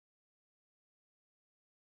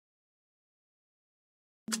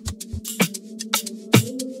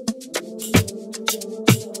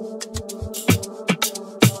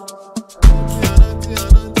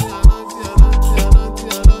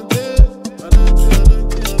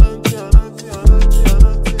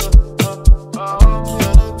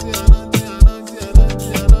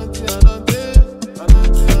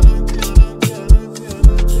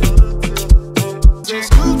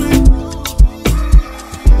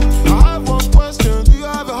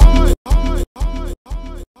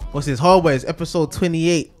What's this? Hoilboys, episode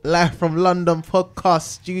 28, live from London Podcast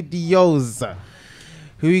Studios.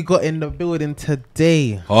 Who we got in the building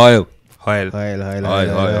today? Hoil. Come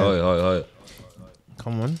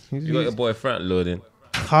on. You got your boy Frank loading.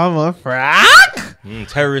 Come on, Frank.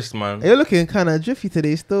 Terrorist, man. You're looking kind of drifty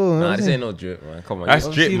today still. Nah, this ain't no drip, man. Come on. That's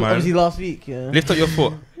drip, man. Obviously last week, yeah. Lift up your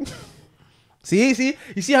foot. See? You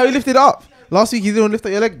see how he lifted up? Last week you didn't lift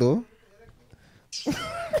up your leg though. You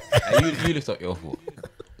lift up your foot.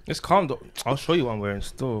 Just calm down. I'll show you what I'm wearing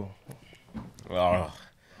still. Oh,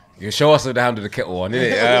 you can show us the hand of the kettle one,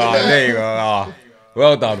 innit? There you go.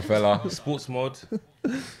 Well done, fella. Sports mode.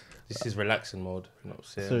 This is relaxing mode. You know what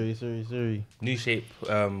I'm saying? Sorry. New shape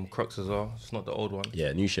Crocs as well. It's not the old one.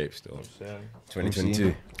 Yeah, new shape still. You know what I'm saying?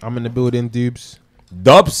 2022. I'm in the building, dubes.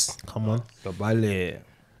 Dubs. Come on. The ballet.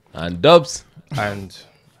 And dubs. And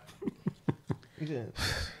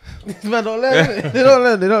Man, don't learn. They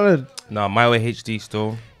don't learn. nah, My Way HD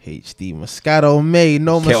still. HD Moscato May,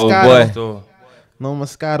 no Kettle Moscato. boy. Still. No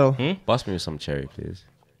Moscato. Bust me with some cherry, please.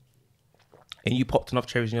 Ain't you popped enough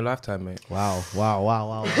cherries in your lifetime, mate? Wow.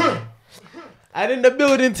 And in the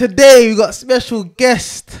building today, we got special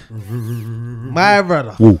guest. My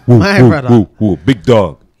brother. Big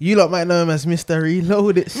dog. You lot might know him as Mr.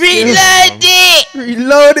 Reload It. Reload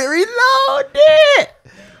it. Reload it.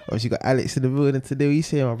 Obviously, you got Alex in the building today. What you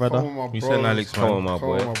say, my brother? Come on, my You bros. said Alex, Come on, man. my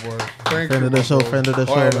boy. Thank Friend you, of the my show, bro. friend of the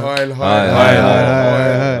show.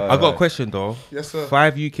 Hi. I got a question though. Yes, sir.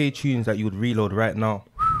 5 UK tunes that you would reload right now,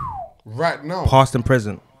 Right now. past and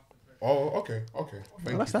present. Oh, okay.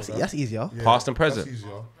 Thank you for that. That's easier. Yeah, Past and present. That's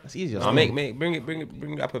easier. That's easier. Bring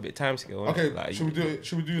it up a bit time scale. Okay, Like, should we do it?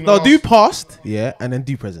 Should we do No, now? do past, yeah, and then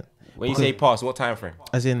do present. when you say past, what time frame?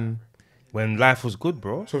 As in, When life was good,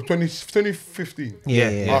 bro. So 2015.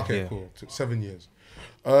 yeah. Okay, yeah. cool. 7 years.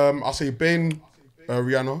 I'll say Bane,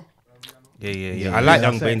 Rihanna. Yeah. I like Yeah,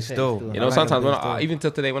 Young same, Bane same still. still. You know, I like sometimes that when bit even till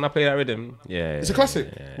today, when I play that rhythm, It's a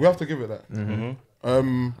classic. We have to give it that.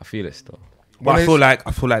 I feel it still. But When I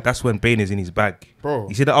feel like that's when Bane is in his bag. Bro.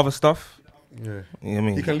 You see the other stuff? Yeah. You know what I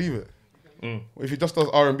mean? He can leave it. If he just does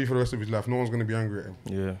R&B for the rest of his life, no one's going to be angry at him.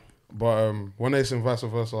 Yeah. But One Ace and Vice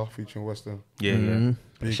Versa featuring Western. Yeah.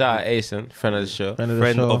 Shout out Asen, friend of the show. Friend of the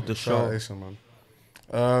Friend show. of the Shout out show. Ace,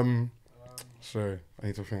 man. Sorry, I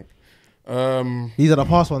need to think. These are the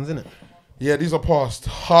past ones, innit? Yeah, these are past.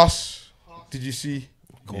 Huss, did you see?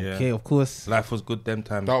 Yeah. Okay, of course. Life was good them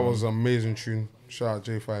times. That man. was an amazing tune. Shout out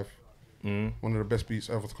J5. One of the best beats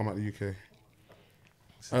ever to come out of the UK. Get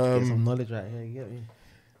some knowledge right here, you get me?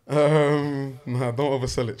 Nah, don't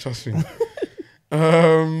oversell it, trust me.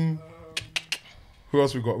 Who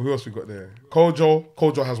else we got there?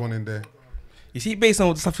 Kojo has one in there. You see, based on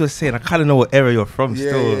what the stuff you're saying, I kind of know what area you're from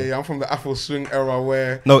still. Yeah. I'm from the Afro swing era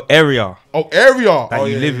where. No, area. Oh, area That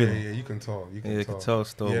you yeah, live yeah, in. Yeah, you can tell. You Yeah, you can tell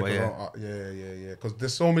still, but yeah. Yeah. Because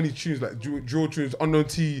there's so many tunes like drill tunes, Unknown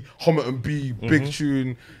T, Homer and B, big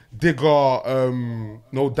tune, Digger,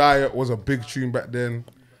 No Diet was a big tune back then.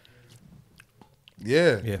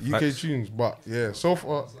 Yeah, Yeah, UK facts. tunes, but yeah, so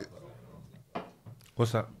far.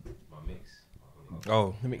 What's that?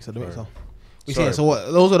 Oh, The mixer. We Sorry. see. So what?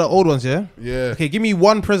 Those are the old ones, yeah. Yeah, Okay, give me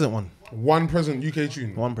one present one. one present UK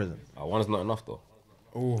tune. One present. One's not enough though.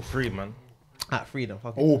 Oh, free, man. At freedom.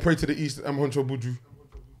 Fuck it. oh, Pray to the East, M Honcho Buju.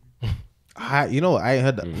 You know what? I ain't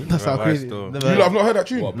heard that. That's how Right, crazy. still. Never You lot have not heard that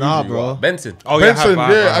tune? What, Nah, Bougie, bro. what? Benson. Oh, Benson,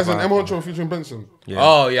 I have, as an I M have. Honcho featuring Benson. Yeah.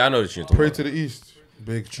 Oh yeah, I know the tune. Pray to the East,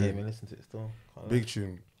 big Yeah, tune, man, listen to it still. big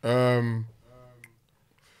tune.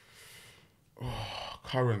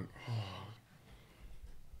 Current.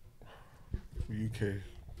 UK.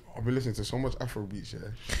 I've been listening to so much Afro beats, yeah.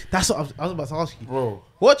 That's what I was about to ask you. Bro,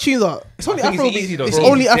 What tunes are? It's only I think Afro it's beats. easy though, It's bro.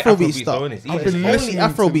 only It's Afro Afrobeats beats though, that. innit? It's It's easy. only listening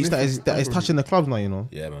Afro to beats that is different touching the clubs now. You know,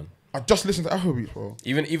 Yeah, man. I just listened to Afro beats, bro.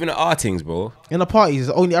 Even the artings, bro. in the parties,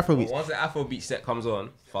 it's only Afro beats. Once the Afrobeat set comes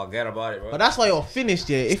on, forget about it, bro. But that's why you're finished,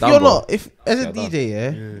 yeah. If Stumble. you're not, if as a Yeah, done. DJ, yeah,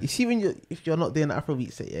 Yeah. you see if you're not doing the Afro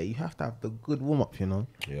beat set, yeah, you have to have the good warm up. You know,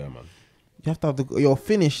 Yeah, man. you have to have you're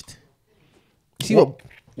finished. You see what?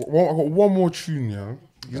 I got one more tune, yeah.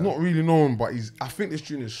 He's not really known, but I think this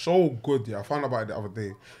tune is so good, yeah. I found out about it the other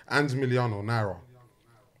day. Anz Miliano, Naira.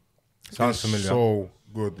 Sounds It's familiar. So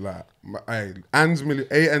good, like, Anz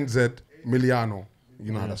A-N-Z Miliano.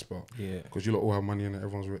 You know how that's spelled. Yeah. Because you lot all have money and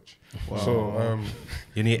everyone's rich. So,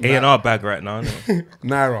 You need A&R bag right now, innit?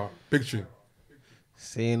 Naira, big tune.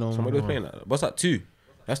 Say no Somebody was more. playing that. What's that? 2?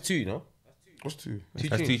 That's 2, you know? What's two?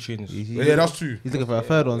 That's 2 tunes. Yeah, that's two. He's looking for a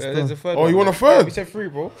third one Yeah, still. there's a third Oh, one, you want a bro. third? We said 3,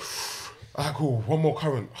 bro. Ah, cool. One more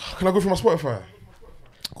current. Can I go through my Spotify?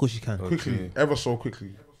 Of course you can. Quickly. Ever so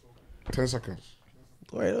quickly. 10 seconds.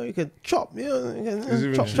 Right, you can chop, you know, you It's can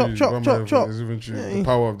even chop, true. chop. It's even true. Yeah. The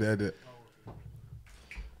power of the edit.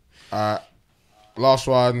 Last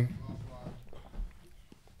one.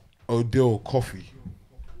 Odell coffee.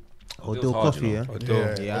 Odell hard, coffee, you know. yeah.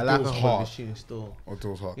 Odell. Yeah, I like Odell's a hard. hard tune still.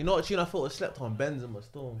 Odell's hard. You know what tune I thought was slept on? Benzema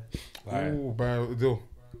still. Ooh, by Odell.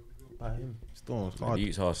 By him. Still. It's The hard.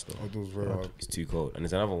 Duke's hard still. Odell's very hard. It's too cold. And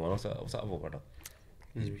there's another one. What's that other brother?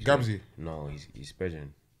 Gabsy. No, he's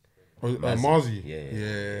Belgian. Marzi.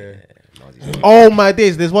 Yeah. Marzi. Oh my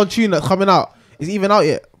days, there's one tune that's coming out. Is it even out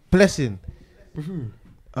yet? Blessing.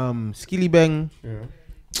 Skilly Bang. Yeah.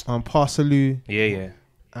 Parsaloo. Yeah.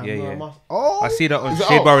 Oh, I see that on Is it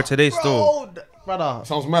Shea out? Barra today still. brother.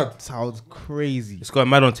 Sounds mad. Sounds crazy. It's going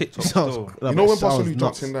mad on TikTok Sounds, still. You know when sounds Barcelona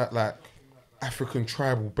drops nuts. in that like African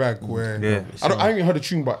tribal bag where Yeah. I ain't even heard the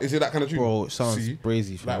tune, but is it that kind of tune? Bro, it sounds See?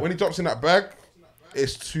 crazy. fam. Like when he drops in that bag,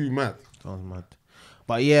 it's too mad. Sounds mad.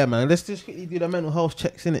 But yeah, man, let's just quickly do the mental health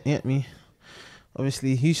checks, innit? You get me?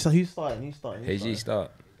 Obviously, who's starting? HG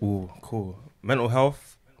start. Ooh, cool. Mental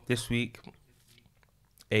health this week,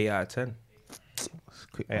 8 out of 10.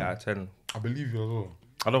 Quick, 8 out of 10. I believe you as well.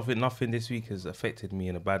 I don't think nothing this week has affected me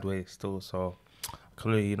in a bad way still, so I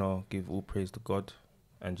can only, give all praise to God.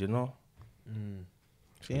 And You know what?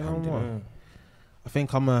 mm, I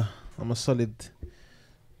think I'm a solid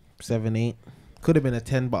 7, 8. Could have been a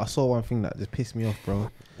 10, but I saw one thing that just pissed me off, bro.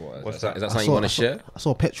 What's Is that? that something you want to share? I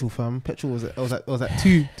saw petrol, fam. Petrol was at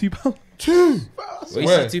 £2. Where you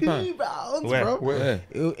Where? see £2? £2, Where? bro. Where?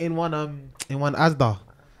 In one Asda.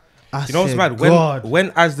 You know what's said, mad? God,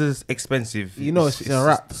 When Asda's expensive, You know it's a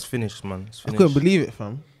wrap. It's finished, man. It's I finished. couldn't believe it,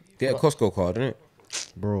 fam. Get a Costco card, innit?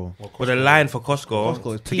 Bro. But the line for Costco,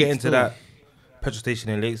 Costco is to peak get into still. that petrol station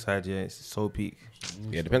in Lakeside, yeah, it's so peak.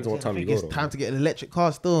 Yeah, depends on what I time you think go. it's though. time to get an electric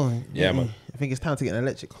car still. Yeah, man. I think it's time to get an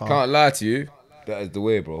electric car. Can't lie to you. That is the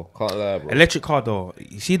way, bro. Can't lie, bro. Electric car though,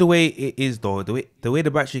 you see the way it is though, the way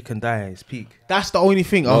the battery can die is peak. That's the only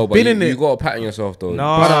thing. No, I've but been you, in it. you got to pattern yourself, though.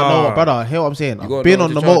 No. Brother, hear what I'm saying. gotta I've been know on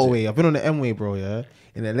when the to charge motorway. I've been on the M-way, bro, yeah.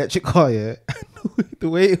 In an electric car, yeah. The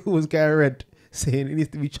way it was getting red, saying it needs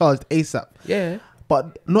to be charged ASAP. Yeah.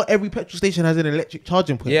 But not every petrol station has an electric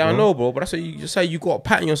charging point. Yeah, I bro. know, bro. But that's what you just say. You got to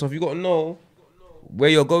pattern yourself. You got to know where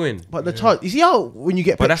you're going. But the charge, you see how when you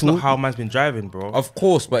get But that's petrol. not how man's been driving, bro. Of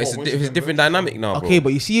course, but it's What, a once you different get dynamic now, bro. Okay,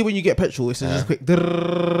 but you see when you get petrol, it's just quick.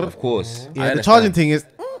 Of course. I Yeah, the understand. charging thing is.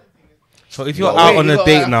 So if you're gotta out wait, on you a got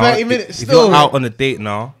date like now, 30 minutes if still. you're out on a date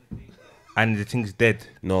now, and the thing's dead,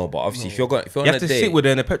 No, but obviously, if you're you on have a to date, sit with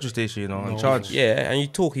her in a petrol station, and charge. yeah, and you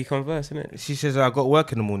talk, you converse, innit? She says, "I got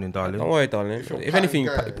work in the morning, darling." Don't worry, darling. you're If anything, you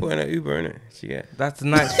pattern guy, put in an Uber, innit? You get? That's the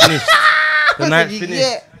night's finished. The night's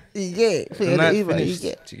finished. The night's finished.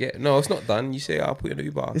 Do you get? No, it's not done. You say, I'll put in an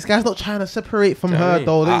Uber. This guy's not trying to separate from Do you know what I her, mean?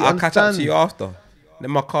 though. I'll catch up to you after. Let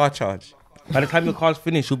my car charge. By the time your car's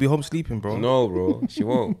finished, you'll be home sleeping, bro. No, bro. She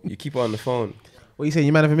won't. You keep her on the phone. What you saying?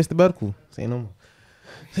 You might have missed the bird call. Say no more.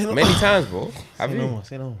 Say no Many times, bro. Have Say no you? more.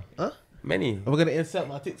 Say no more. Huh? Many. We're gonna insert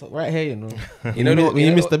my TikTok right here, you know. You know, when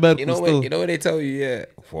you missed the bird you call know still. when, you know when they tell you, yeah.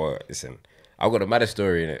 For listen, I've got a maddest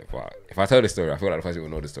story in it, but if I tell the story, I feel like the person will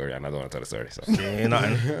know the story, and I don't want to tell the story. So Yeah,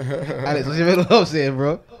 nothing. Alex, what's your mental health saying,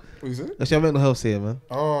 bro? What is it? What's your mental health saying, man?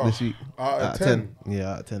 Oh, This week. out of 10.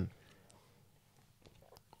 Yeah, out of 10.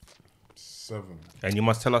 7. And you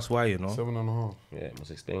must tell us why, 7.5. yeah,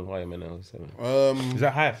 must explain why I'm in 7. Is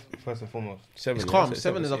that high, first and foremost? 7. It's yeah, calm. so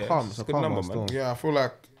 7 is a yeah, calm. It's It's a a good calm number, one man. still. Yeah, I feel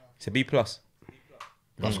like It's a B plus.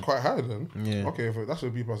 that's quite high then. Yeah. Okay, if that's a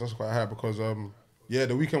B plus, that's quite high because yeah,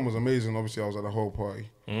 the weekend was amazing. Obviously, I was at the whole party.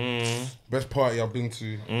 Best party I've been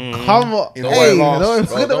to. Come on. In Hey, a way, no, last-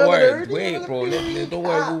 Bro, don't worry. Wait, bro. Don't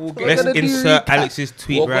worry. We'll get. Let's gonna do insert recap. Alex's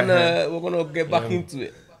tweet right here. We're gonna get back into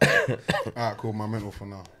it. Alright, cool. My mental for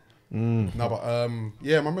now. No, but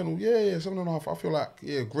yeah, my mental. Yeah, 7.5. I feel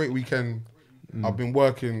like great weekend. I've been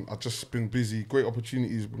working. I've just been busy. Great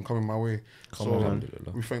opportunities been coming my way. So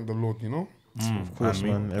we thank the Lord. Of course,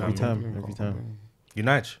 man. Every time. You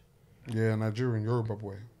Nige? Yeah, Nigerian Yoruba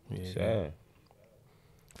boy. Yeah.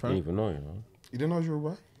 I don't even know, you know. You didn't know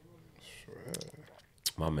Yoruba?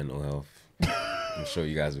 My mental health. I'm sure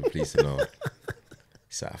you guys will be pleased to know.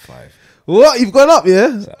 It's at 5. What? You've gone up, yeah?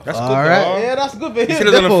 That's good, All right. though. Yeah, that's good for He him. should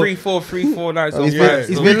have done a therefore. 3-4 nights. He's on been, Friday.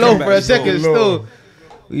 he's So been we low come for back a second low. still.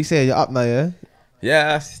 What you saying? You're up now, yeah?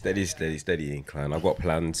 Yeah, steady incline. I've got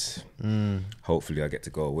plans. Hopefully, I get to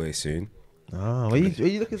go away soon. Ah, where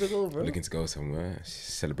you looking to go, bro? Looking to go somewhere,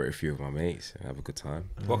 celebrate a few of my mates, and have a good time.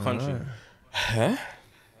 What country? Huh?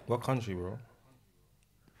 What country, bro?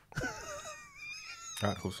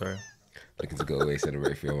 Alright, cool, sorry. Looking to go away,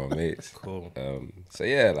 celebrate a few of my mates. Cool. So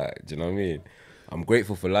yeah, like, do you know what I mean? I'm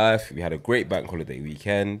grateful for life. We had a great bank holiday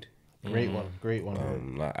weekend. Great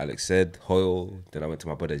one. Like Alex said, Hoyle. Then I went to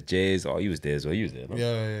my brother Jay's. Oh, he was there as well. He was there. No?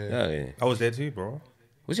 Yeah. I was there too, bro.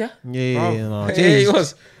 Was ya? Yeah, no. Yeah, Jays, he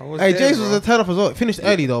was. hey, Jays was a turn up as well. It finished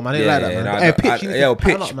early though, man. I didn't like that, man.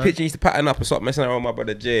 Hey, Pitch used to pattern up and stop messing around with my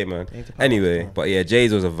brother Jay, man. Anyway, but yeah,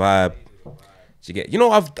 Jays was a vibe. You get,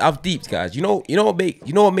 I've deeped, guys. You know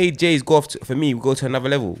what made Jays go off for me go to another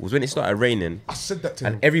level was when it started raining. I said that to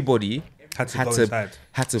him. And everybody Had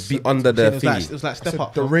to be under the thingy. It was like step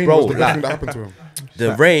up. The rain Bro, was the best like- thing that happened to him.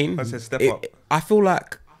 The rain. I said step up. I feel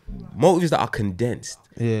like motives that are condensed,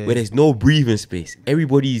 Yeah. where there's no breathing space.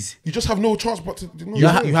 Everybody's. You just have no chance but to. You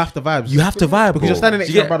have to vibes. You have to vibe, because bro. you're standing next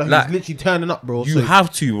Do to you your brother get, who's literally turning up, bro. You so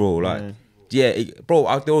have to, bro. Like,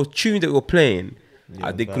 bro. There were tunes that we were playing.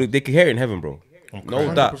 They could hear it in heaven, bro.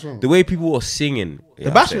 No doubt. 100%. The way people were singing. the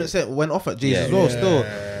bashment set went off at Jay's as well. Yeah. Still,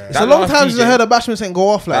 it's That a long last time since I DJ heard a bashment set go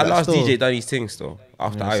off like That that. last still. DJ done his thing still.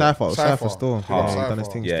 After I. Cypher still. Hard. Yeah, he done his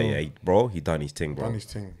thing still. Yeah, bro. He done his thing, bro. Done his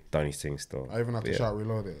thing. Done his thing still. I even had to Yeah. shout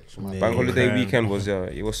reload it. So my Bank holiday weekend was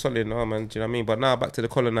it was solid, no man. Do you know what I mean? But now back to the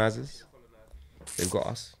colonizers. They've got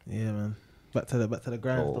us. Yeah, man. Back to the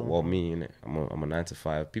grind. Well, me innit. I'm a 9 to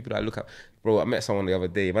 5. People that look up, bro. I met someone the other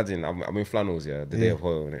day. Imagine I'm in flannels, the day of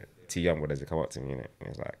Hoyle, innit. T Young brothers, they come up to me, innit. And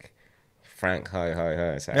it's like, Frank, hi.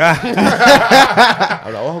 It's like,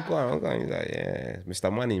 I'm like, oh, I'm going. He's like, yeah,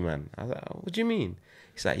 Mr. Money, man. I was like, what do you mean?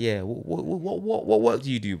 He's like, yeah, what work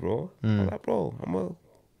do you do, bro? I was like, bro,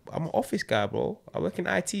 I'm an office guy, bro. I work in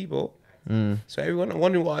IT, bro. So everyone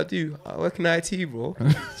wondering what I do. I work in IT, bro.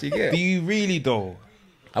 So you get? Do you really though?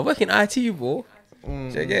 I work in IT, bro.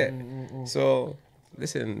 So you get? So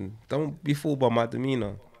listen, don't be fooled by my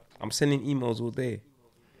demeanor. I'm sending emails all day.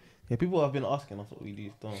 Yeah, people have been asking us what we do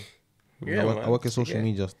still. Yeah, I work in social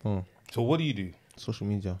media still. So what do you do? Social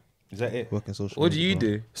media. Is that it? Work in social What do media. you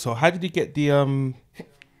do? So how did you get the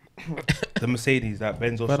the Mercedes that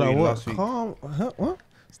Benzo Brother, saw you what? last week? What?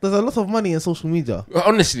 There's a lot of money in social media.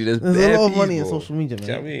 Honestly, there's There's bare a lot of peas, money in bro. social media, Do you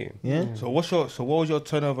know what I man. mean? Yeah. So what was your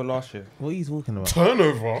turnover last year? What are you talking about?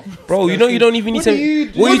 turnover. Bro, you don't even need What to. do you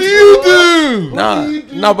do? What do you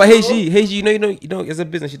do? Nah, but HG, you know, as a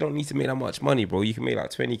business, you don't need to make that much money, bro. You can make like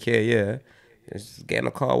 20K a year. Just get in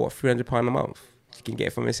a car, what, £300 a month? You can get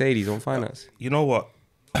it from Mercedes on finance. You know what?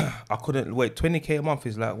 I couldn't wait. 20K a month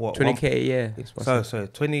is like what? 20K a year. So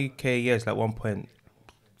 20K a year is like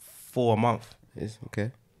 1.4 a month. It's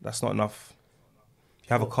okay. That's not enough. You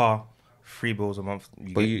have a car, 3 bills a month.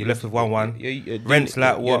 But You're left with one. You're Rent's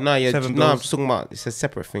like what? No, 7 I'm bills. just talking about it's a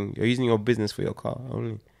separate thing. You're using your business for your car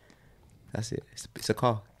only. That's it. It's a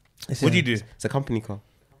car. What do you do? It's a company car.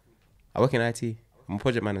 I work in IT. I'm a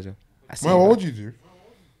project manager. Man, what would you do?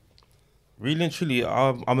 Really and truly,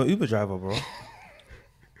 I'm an Uber driver, bro.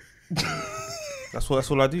 That's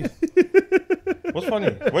all I do. What's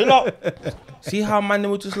funny? Wait, look. See how man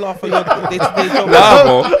would just laugh at your day-to-day job. Nah,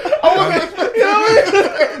 bro.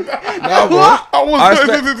 Nah, bro. I was not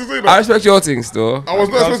expecting to say I that. respect your things, though. I was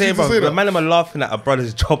not I'm expecting saying, to say bro, the that. man are laughing at a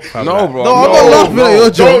brother's job, fam. No, like, bro. No, I'm not laughing at your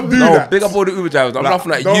job. Don't do No, that. big up all the Uber drivers. I'm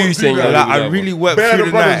laughing at don't you do saying that. you're Like, an Uber I driver. really work Bear through the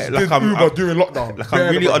the brothers night. did Uber during lockdown. Like Bear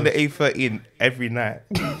I'm really on the brothers. A13 every night.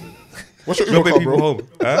 What's your Uber Dropping car, people bro? home.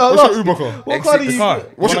 Huh? What's your Uber car? What car do The you? car.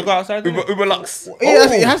 What's Wanna your- go outside? Uber Lux.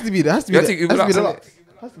 It has to be. It has to be. You think Uber Has to be the Lux, Lux.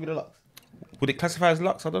 Has to be the Lux. Would it classify as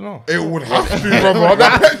Lux? I don't know. It would have to be, brother.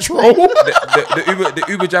 That petrol. The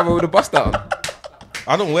Uber driver with the bus down.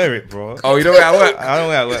 I don't wear it, bro. Oh, you know where I work? I don't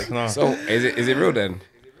wear it at work, no. So is it real then?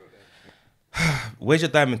 Where's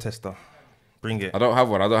your diamond tester? Bring it. I don't have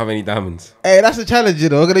one. I don't have any diamonds. Hey, that's a challenge, you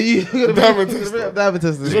know. We're gonna use Diamond tester. diamond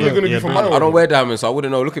testers. It's only going to Yeah, be for bro. my I don't wear diamonds, so I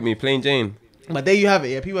wouldn't know. Look at me, plain Jane. But there you have it.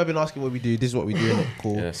 Yeah, people have been asking what we do. This is what we do. Innit?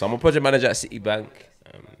 Cool. Yeah, so I'm a project manager at Citibank.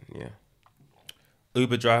 Yeah.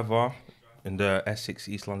 Uber driver in the Essex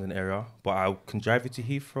East London area, but I can drive you to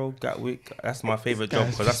Heathrow, Gatwick. That's my favourite job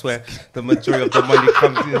because that's where the majority of the money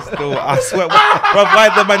comes in still. I swear, bro,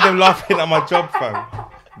 why the man them laughing at my job, fam?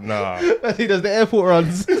 Nah. He does the airport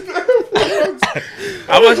runs.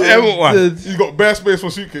 How much ever one? You got bare space for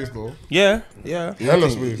suitcase, though. Yeah. Hella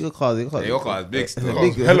space. Your car is big It's a still.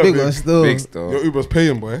 big, Hella big big. one still. Big still. Your Uber's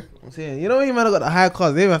paying, boy. I'm saying, you know when you man have got the high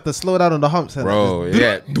cars, they have to slow down on the humps. And Bro,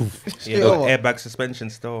 yeah. Yeah, got airbag suspension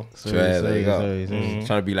still. There you go. sorry.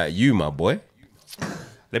 Trying to be like you, my boy.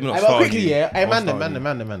 Let me not Hey, but start quickly, you. yeah. Hey, I'll man, start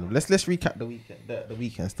man. Let's recap the weekend. The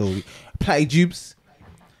weekend still. Platty Jubes,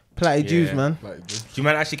 Yeah. man. Like, Do you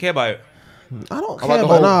man actually care about it? I don't About care, the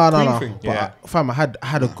but whole no. Queen thing? But Yeah. fam, I had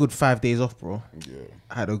a good 5 days off, bro. yeah.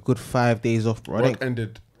 I had a good 5 days off, bro. I Work didn't,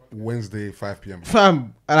 ended Wednesday, 5 p.m.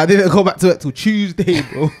 fam, and I didn't go back to it till Tuesday,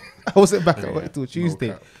 bro. I wasn't back at work till no Tuesday.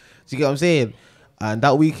 cap. Do you get what I'm saying? And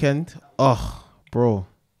that weekend, oh, bro.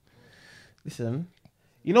 Listen,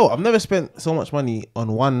 You know, I've never spent so much money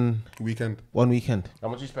on one Weekend. weekend. How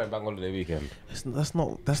much you spent bank holiday weekend? That's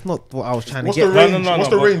not what I was trying What's to the get. range? no, What's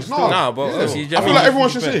no, the but range? No. Nah, but Yeah. obviously, I feel like everyone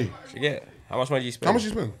should say. Yeah. How much money do you spend? How much you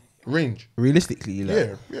spend? Range. Realistically,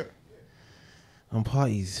 like, Yeah. on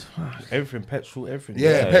parties. Everything, petrol, everything.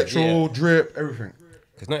 Yeah, petrol, drip, everything.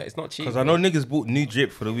 It's not cheap. Because I know niggas bought new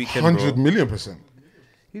drip for the weekend, 100 bro. million%.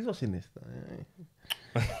 Who's watching this?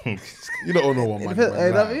 You don't know what money.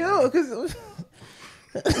 Hey, man. you know, because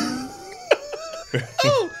So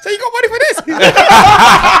you got money for this?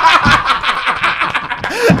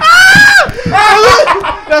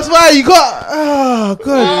 that's why you got. Oh,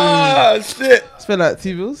 good. Ah, shit. Spend like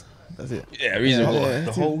 2 bills. That's it. Yeah, reasonable.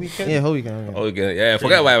 The whole weekend? Yeah, whole weekend. Okay. Oh, okay. Yeah,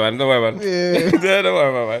 forget about it, man. Don't worry, man. Yeah. Yeah, don't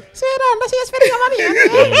worry, man. Sit down. Let's see you spending your money.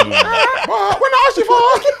 But when I asked you for.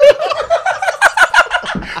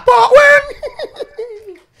 But when.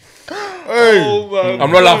 Hey. I'm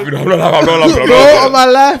not laughing. I'm not laughing. Bro, on my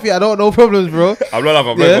life, yeah, I don't know problems, bro. I'm not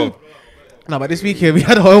laughing. Yeah. No, but this weekend we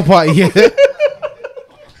had a whole party. Yeah.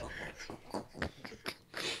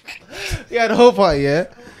 We had a whole party. Yeah.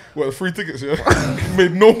 What, the free tickets, yeah?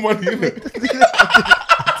 Made no money, innit?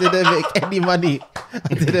 I didn't make any money. I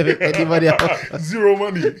didn't make any money. Zero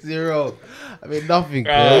money. Zero. I made nothing.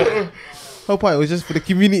 Bro. Whole party was just for the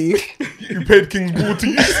community. You paid King's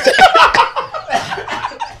booty.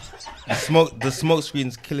 The smoke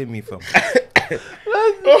screen's killing me, fam.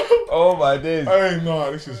 Oh my days. Hey,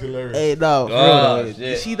 no, this is hilarious. Hey, no, for Oh, real, though. shit.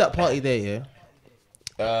 You see that party there,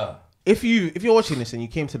 yeah? If you're watching this and you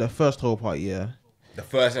came to the first whole party, yeah, The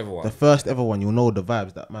first ever one. the first ever one, you'll know the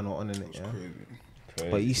vibes that man were on in it, yeah.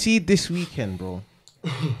 But you see this weekend, bro,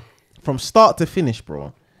 from start to finish,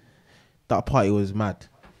 bro, that party was mad.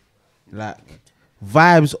 Like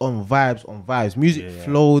vibes on vibes on vibes. Music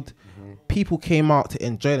flowed. People came out to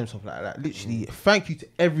enjoy themselves like that. Literally, thank you to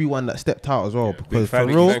everyone that stepped out as well. Because for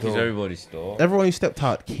real, Thank you to everybody still. everyone who stepped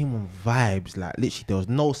out came on vibes. Like literally, there was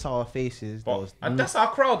no sour faces. There was And that's our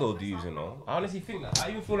crowd though, dudes, you know. I honestly think that. I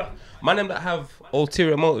even feel like man them that have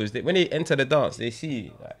ulterior motives, when they enter the dance, they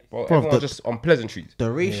see like, bro, everyone's just on pleasantries. the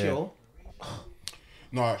ratio.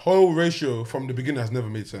 No, whole ratio from the beginning has never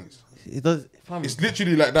made sense. It does. Fam, It's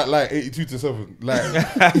literally like that, like 82-7. Like,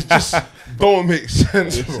 it just don't make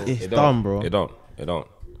sense, bro. it's It done, don't. bro. It don't.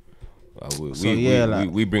 So,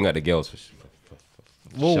 We bring out the girls.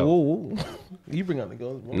 Whoa. You bring out the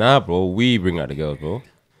girls, bro. Nah, bro, we bring out the girls, bro. You know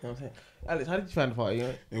what I'm saying? Alex, how did you find the party?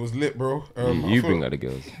 It was lit, bro. You bring out the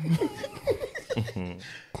girls.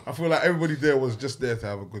 I feel like everybody there was just there to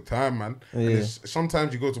have a good time, man. And Yeah.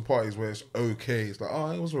 sometimes you go to parties where it's okay. It's like,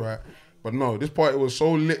 oh, it was alright. But no, this party was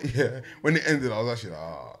so lit, yeah. When it ended, I was actually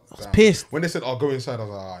like, damn. pissed. When they said, oh, go inside, I was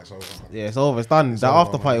like, alright, it's over, man. Yeah, it's over. It's done. It's That over,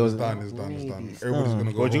 after man. party was It's done. Everybody's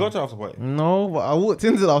gonna go. Where'd you go home. to after party? No, but I walked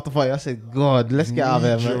into the after party. I said, God, let's get out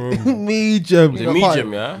of here, man. Medium. Medium. The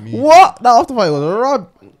medium, yeah. What? That after party was a run.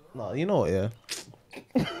 No, you know what, yeah.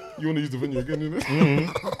 You want to use the venue again,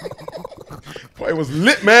 innit? Party was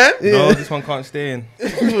lit, man. No, this one can't stay in.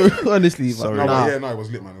 Honestly, but Sorry. No, nah. but yeah, no, it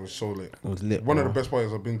was lit, man. It was so lit. It was lit. One of bro. the best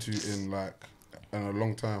parties I've been to in a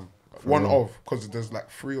long time. One of, because there's like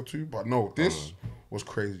 3 or 2, but no, this was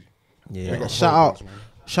crazy. Yeah. got Shout Hoilboys, out, man.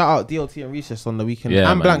 shout out DLT and Recess on the weekend, Yeah,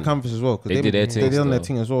 and man. Blank Canvas as well. 'Cause They did their thing They did on their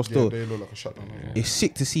still. thing as well. Yeah, Still, they look like a shutdown. it's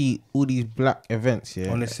sick to see all these black events.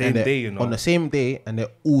 Yeah, On the and same they're- day, you know. On the same day, and they're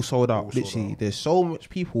all sold out. sold Literally, out. there's so much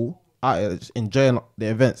people out there just enjoying the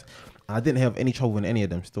events. And I didn't have any trouble in any of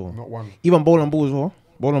them. Still, Not one. even Bowl and Ball as well.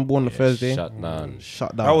 Bowl and Ball on the Thursday. Shut down.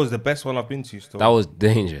 Shut down. That was the best one I've been to still. That was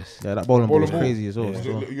dangerous. yeah, that Bowl and Ball Ball was and Ball. crazy as well. Was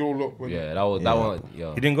still. it- You all look. Yeah, that was that one. Yo,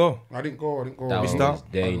 You didn't go? I didn't go. that I one missed was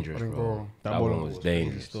out. dangerous, I didn't bro. go. That Ball one and was Ball crazy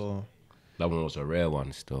dangerous. still. That one was a rare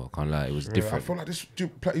one still. Can't lie, it was Yeah, I different. feel like this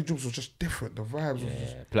Platty Jubes was just different. The vibes was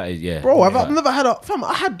just. Yeah, Bro, I've never had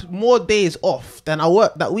I had more days off than I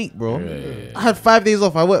worked that week, bro. I had 5 days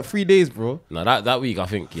off. I worked 3 days, bro. No, that week I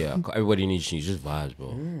think everybody needs just vibes,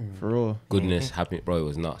 bro. For real. Goodness, happy, bro. It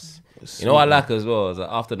was nuts. You know what I like as well is that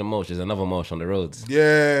after the mosh, there's another mosh on the roads.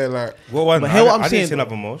 Yeah, like. What one? But hear what I'm I saying, didn't see though.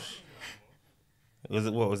 another mosh.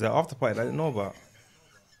 Was there after party that I didn't know about?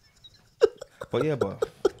 But yeah, but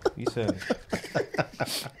you said.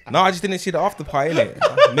 No, I just didn't see the after party, innit?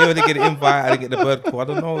 Maybe I didn't get the invite, I didn't get the bird call. I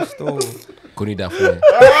don't know, still. Couldn't need that for you.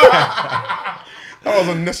 That was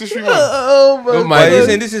unnecessary, man. Oh my Don't But mind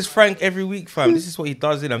listen, it. this is Frank every week, fam. This is what he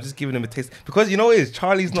does, I'm just giving him a taste. Because you know what it is?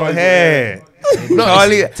 Charlie's not here. No,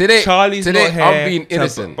 Charlie's today not here. I'm being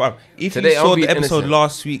innocent. Bruv, if Today you I'm saw the being episode innocent.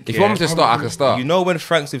 last week, If you want me to start, I can start. you know when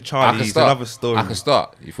Frank's with I Charlie, can it's start. another story. I can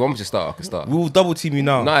start. If you want me to start, I can start. We'll double team you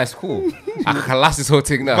now. Nah, it's cool. I can collapse this whole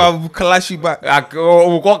thing now. But we'll clash you back.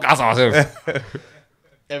 We'll go gas ourselves.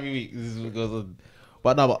 Every week this is what goes on.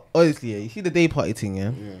 But no, but honestly, yeah, you see the day party thing,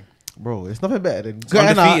 yeah? Bro, it's nothing better than It's going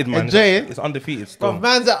out, undefeated, man. enjoying. It's undefeated Bro, still.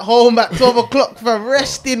 man's at home at 12 o'clock for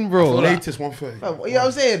resting, bro. Like, Latest 1:30. you know what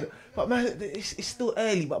I'm saying? But man, it's still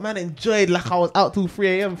early. But man, enjoyed like I was out till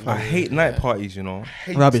 3 a.m. I hate night parties, you know.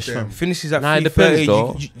 Rubbish, them. fam. Finishes at Nah, it 3:30. depends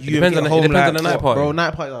though. You It depends on get the- home it depends like on the night what? party. Bro,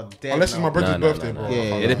 night parties are dead. Unless it's now. my brother's Nah, birthday, nah, bro. nah.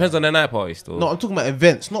 Yeah, It depends on the night party still. No, I'm talking about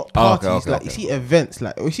events, not Oh, okay, parties. okay, like okay. you see events,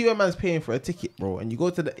 like you see when man's paying for a ticket, bro, and you go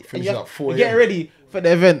to the and Finish you at 4 you're getting a.m. ready for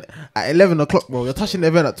the event at 11 o'clock, bro. You're touching the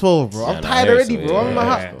event at 12, bro. I'm Yeah, nah, tired I hear already, so, bro. I'm in my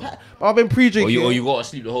yeah. house. But I've been pre-drinking. Or you gotta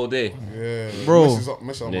sleep the whole day. Yeah, Bro. Messes up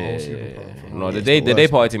my whole sleeping pattern. fam. No, the it's day the the day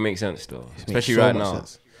worst, party makes sense though, especially so right much now.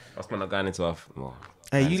 sense. That's when I'm going into a.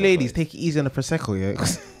 Hey, you ladies, take it easy on the prosecco, yeah.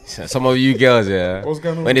 Some of you girls, yeah. What's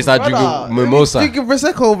going on? When they start Brother, drinking mimosa, drinking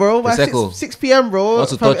prosecco, bro. By Prosecco. 6 p.m., bro.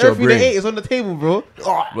 Wants to From touch your every day brain. 8 is on the table, bro.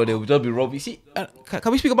 bro, they'll just be robbing. See,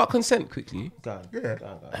 can we speak about consent quickly? Yeah.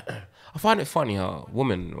 I find it funny how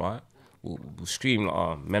women, right, will scream like,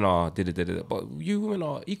 oh, men are da, but you women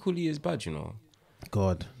are equally as bad, you know.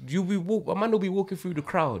 God. A man will be walking through the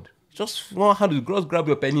crowd. Just one hand, the girls grab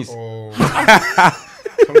your pennies. Oh.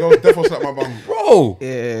 Some girls definitely slap my bum. Bro, Yeah,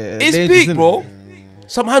 it's dangerous, big, innit? bro.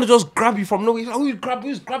 Some hand will just grab you from nowhere. Who's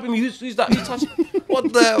grabbing me? Who's that? Who's touching?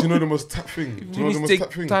 What the? Do you know the most tap thing? Do you know need the to most take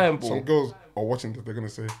tap thing? time, bro. Some girls are watching this. They're gonna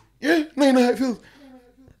say, "Yeah, no, you know how it feels."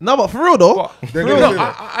 No, but for real though, But, They're no, gonna say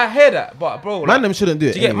I hear that, but bro, man, them shouldn't do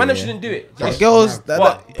it. do you get, man, them anyway, shouldn't do it. yeah. That's Girls, mad. that,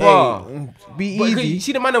 But, hey, bro, be But easy. you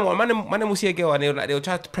see the man will see a girl and they'll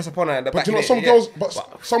try to press upon her. But you know, some girls,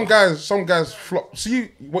 some guys flop. See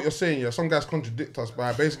what you're saying, yeah. Some guys contradict us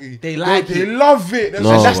by basically They like they it. love it. They're No,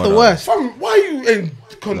 saying, That's the brother. worst. Fam, why are you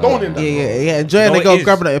condoning that? Yeah, enjoying You know the what girl it is?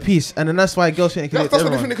 grabbing at your piece, and then that's why girls think they can do it. That's to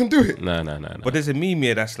what they think everyone. they can do it. No. But there's a meme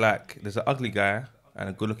here that's like, there's an ugly guy and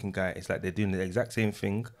a good-looking guy. It's like they're doing the exact same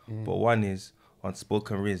thing, but one is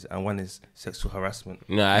unspoken riz and one is sexual harassment.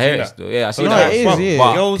 No, I hear it that? still. Yeah, I see No, that. it is, yeah.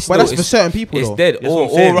 But Girls But still, that's for certain people it's though. dead That's what all I'm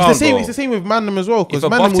saying. round. It's the same. though. It's the same with man them as well. Because If a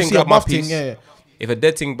man buff them will thing see a grab my buff thing. piece, Yeah. If a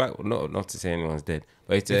dead thing back, not to say anyone's dead,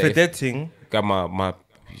 but if a dead thing, grab my,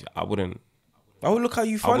 I wouldn't look at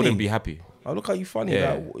you funny. I wouldn't be happy. I'll look at you funny.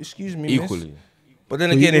 Yeah. Like, excuse me, Equally. miss. But then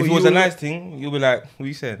Well, again, if it was a you- nice thing, you'll be like, what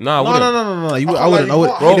you said? No, I No, wouldn't. no. You, I I can't wouldn't. lie, I would.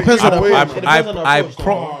 you It can't- depends on the approach. It depends on the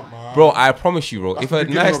approach. Bro, I promise you, bro. If a the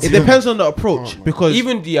nice beginning It of depends on the approach because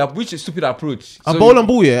even the which is stupid approach. a bowl and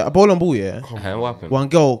ball, yeah. And what happened? One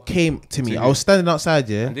girl came to me. I was standing outside,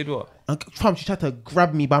 yeah. And did what? And fam, she tried to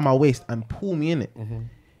grab me by my waist and pull me in it. And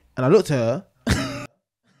I looked at her.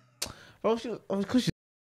 Bro, because she,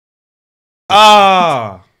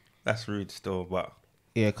 That's rude still, but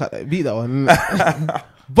yeah, beat that one.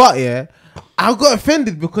 But yeah, I got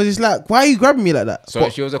offended because it's like, why are you grabbing me like that? So But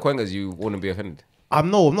if she was a quengas, you wouldn't be offended. I'm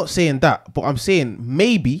not saying that, but I'm saying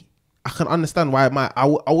maybe I can understand why I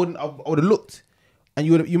would have looked, and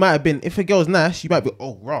you might have been, if a girl's nice, you might be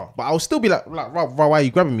raw, but I'll still be like rah, why are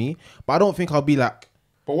you grabbing me? But I don't think I'll be like.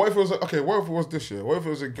 But what if it was what if it was this year? What if it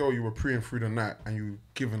was a girl you were preying through the night and you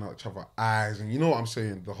giving each other eyes and you know what I'm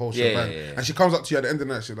saying, the whole shit, Yeah. and she comes up to you at the end of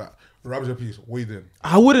the night, she's like, rubs your piece, what you doing?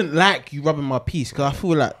 I wouldn't like you rubbing my piece because I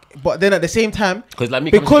feel like, but then at the same time, Because like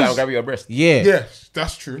me, coming to grab your breast. yeah, Yes,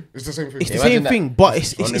 that's true. It's the same thing. it's the Imagine same that. thing, but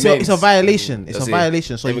it's On the it's a mains. violation. It's That's a it.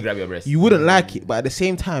 violation. So Let me grab your breast. you wouldn't like it, but at the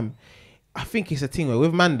same time, I think it's a thing where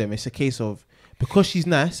with Mandem, it's a case of because she's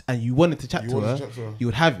nice and you wanted to chat to her, you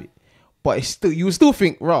would have it, but it's still you would still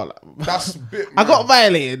think, raw. Like, That's a bit. I got mad.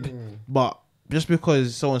 violated, but just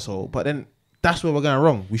because so and so, but then that's where we're going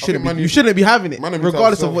wrong. We shouldn't man be. You needs- shouldn't be having it, Man, them need to have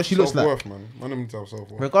regardless of what she looks like. self-worth, man them need to have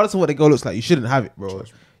self-worth. Regardless of what the girl looks like, you shouldn't have it, bro.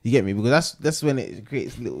 You get me? Because that's when it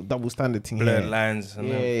creates little double standard thing. blurred here. lines. And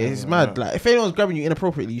Yeah, everything it's like mad. that. Like if anyone's grabbing you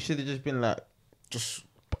inappropriately, you should have just been like, Just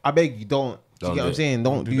I beg you, don't. Do you Don't get what do I'm it. saying?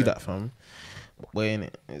 Don't do do that. that, fam. But in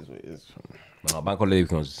it is what it is. No, bank holiday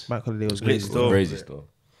weekends. Bank holiday was Lit crazy. still. Crazy still.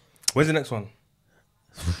 When's the next one?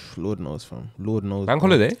 Lord knows, fam. Lord knows. Bank bro.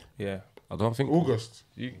 holiday? Yeah. I don't think. August.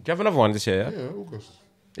 Do you have another one this year? Yeah. Yeah, August.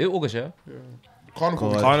 Is it August, yeah?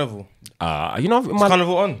 Carnival. God. Carnival. You know, Is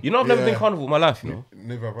Carnival on? You know, I've never Yeah. been carnival in my life. You know,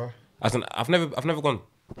 Never have I. as in, I've never gone.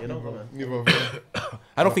 Never have I.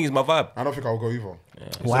 I don't think it's my vibe. I don't think I'll go either.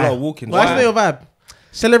 It's Why? a lot of walking. Why is that your vibe?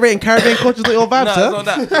 Celebrating Caribbean culture is not your vibe, Nah, sir. it's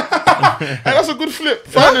not that. Hey, that's a good flip.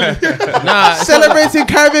 Finally. Nah, it's not Celebrating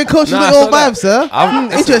Caribbean culture is Nah, not it's your not that. vibe, sir.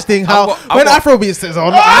 I've- Interesting how I've when got- Afrobeat says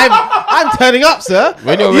on, I'm turning up, sir.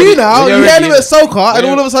 When you're you ready- now, when you you're hear ready, them at soca, and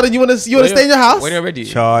when all of a sudden you want to stay in your house. When you're ready.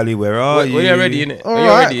 Charlie, where are you? When you're ready, innit? All When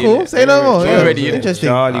you're right, ready, cool. innit? Say no more. When Yeah. you're ready, innit? Interesting.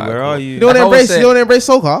 Charlie, Alright, where cool. are you? You don't Like I was embrace. You saying- don't embrace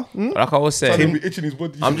soca. Hmm? Like I was saying, He'll be itching his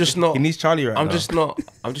body. I'm just not. He needs Charlie right I'm now. just not.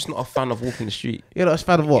 I'm just not a fan of walking the street. You're not a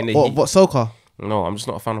fan of what? In the What heat. soca? No, I'm just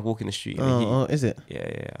not a fan of walking the street in the heat. Oh, is it?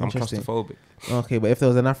 Yeah. I'm Interesting. claustrophobic. Okay, but if there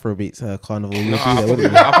was an Afrobeats carnival, you'd be I there,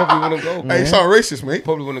 wouldn't you? probably wouldn't go. Hey, you sound racist, mate.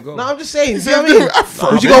 Probably wouldn't go. No, I'm just saying. He You know said what I mean?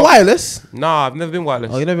 Afro. Would you go wireless? Nah, I've never been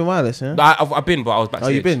wireless. Oh, you never been wireless, yeah? Nah, I've been, but I was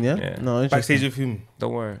backstage. Oh, you been, yeah? No, interesting. Backstage with him.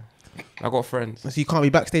 Don't worry. I got friends. So you can't be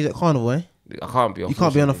backstage at carnival, eh? I can't be. You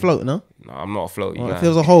can't be on a float, no? No, I'm not afloat. Well, if there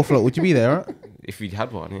was a whole float, would you be there, right? If we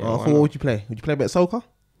had one, yeah. Oh, why what not? would you play? Would you play a bit of soca?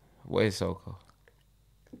 What is soca?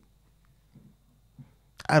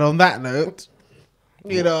 And on that note,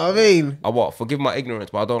 you know what I mean? I what? Forgive my ignorance,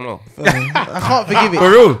 but I don't know. I can't forgive it. For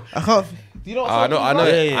real? I can't. Do you know what I know.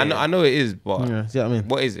 soca is, right? I know it is, but Yeah, see what I mean?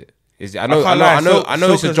 what is it? Is it? I can't lie, know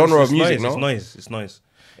it's a soca's genre of noise, music, It's no? noise. It's noise.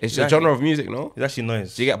 It's Exactly. a genre of music, no? It's actually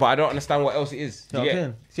noise. Do you get? But I don't understand what else it is. See Do what you I'm get?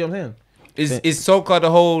 saying? See what I'm saying? Is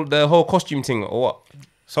soca the whole costume thing or what?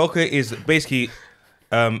 Soca is basically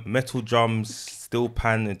metal drums, steel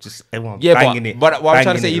pan, and just everyone Yeah, banging it. but what I'm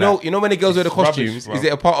trying to banging say, it you like- know when the girls wear the It's rubbish, costumes, bro. is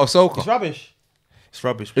it a part of soca? rubbish. It's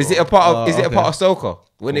rubbish. Bro. Is it a part of? Oh, Is it a okay. part of soca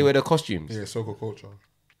when they wear the costumes? Yeah, soca culture.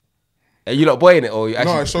 Are you not boying it or you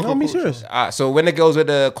actually? No, it's soca No, me culture. serious. So when the girls wear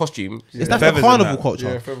the costume, It's that's the Feathers and carnival that.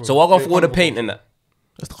 culture. Yeah, feather. so what going Yeah, for all the carnival paint culture. and that?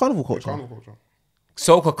 It's the carnival culture. Carnival culture.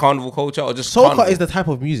 Soca carnival culture or just Soca carnival? is the type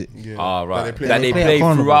of music. Yeah. Ah, right. That That they play at play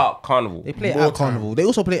carnival. throughout carnival. They play it More at carnival. They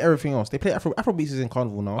also play everything else. They play Afrobeats is in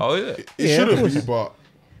carnival now. Oh, is it? It Yeah, shouldn't of course. be, but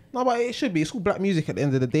No, but it should be. It's all black music at the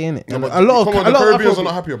end of the day, innit? no, And but a lot of come on, the a lot of Caribbeans are Afrobeat-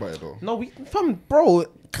 not happy about it though. No, bro.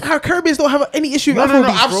 Caribbeans don't have any issue with No, no, no.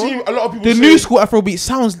 Afrobeats, I've bro. seen a lot of people The say new school Afrobeat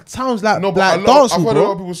sounds like no, but like a lot, I've dancehall, heard a lot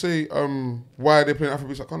bro. of people say, why are they playing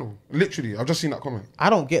Afrobeats at Carnival? Literally, I've just seen that comment. I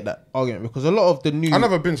don't get that argument because a lot of the new I've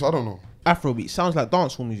never been, so I don't know. Afrobeat sounds like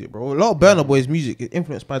dancehall music, bro. A lot of Burna Boy's music is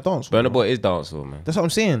influenced by dancehall. Burna bro. Boy is dancehall, man. That's what I'm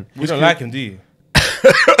saying. You don't like him, do you?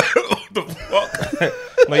 What the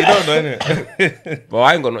fuck? No, you don't know, innit? But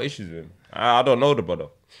I ain't got no issues with him. I don't know the brother.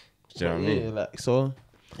 Do you know what I Yeah, mean? like so.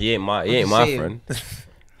 He ain't my just saying. friend. You know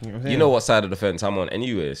what I'm You saying? know what side of the fence I'm on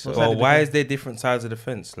anyway. So Well, why is there different sides of the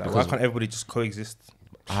fence? Like, why can't everybody just coexist?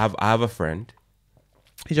 I have a friend.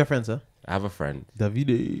 Who's your friend, sir? I have a friend.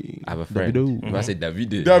 Davide. I have a friend. Davido. When I say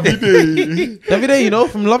Davide. Davide. Davide, you know,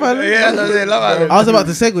 from Love Island. Yeah, that's it, Love Island. I was about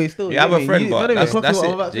to segue still. Yeah, I have you a get friend, me? but You- that's what I'm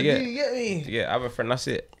it. about Do to you do, get? you get me? Yeah, I have a friend. That's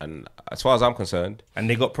it. And as far as I'm concerned, And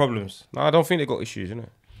they got problems. no, I don't think they got issues. You know,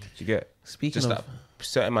 you get? Speaking Just of, that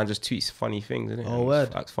certain man just tweets funny things, innit? Oh, And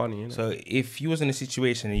word. That's funny, innit? So if you was in a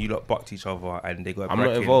situation and you lot bucked each other and they got a I'm not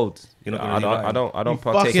bracket, involved. You're not I gonna don't. leave it I don't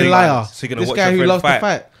partake. fucking in liar. violence. So you're gonna This watch guy your who friend loves to fight.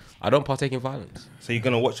 fight. I don't partake in violence. So you're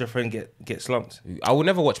gonna watch your friend get slumped. I will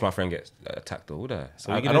never watch my friend get attacked, though, would I?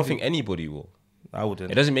 So I you're gonna don't do- think anybody will. I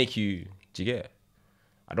wouldn't. It doesn't make you. Do you get?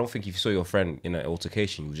 I don't think if you saw your friend in an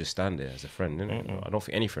altercation, you would just stand there as a friend, innit? I don't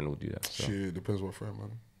think any friend would do that. So. Shit, depends what friend,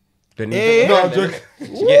 man. Then Yeah. No, I'm joking.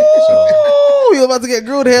 Yeah, so Oh, you're about to get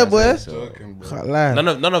grilled here, boy. so Joking, bro. Can't lie.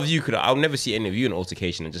 none of you could. I'll never see any of you in an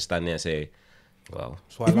altercation and just stand there and say, "Well,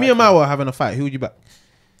 That's why If I me like and Ma him. were having a fight, who would you back?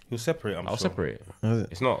 He'll separate. I'm I'll sure. separate." Is it?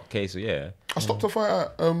 It's not a case of yeah. I stopped a fight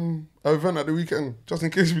at an event at the weekend, just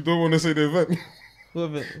in case we don't want to say the event.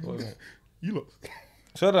 You lot.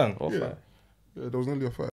 So done. Or Yeah. fight. Yeah, there was nearly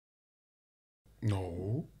a fight.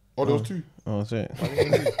 No. Oh, there was two. Oh, sorry.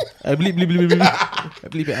 Bleep, bleep, bleep, bleep,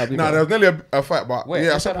 bleep. Bleep it out, bleep Nah, it there out. was nearly a fight, but Wait,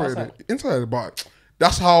 yeah, I inside or separated outside? it. Inside, but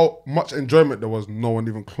that's how much enjoyment there was. No one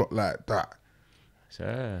even clocked like that. So,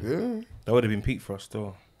 Yeah. That would have been peak for us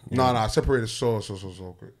still. Nah, I separated so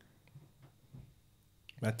quick.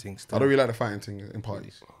 Mad thing I still. don't really like the fighting thing in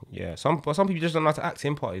parties. yeah, some people just don't know how to act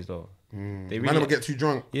in parties though. They Man, really never get too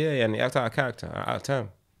drunk. yeah, and they act out of character, out of turn,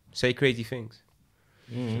 say crazy things.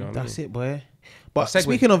 You know what I That's mean? it, boy. But Segue.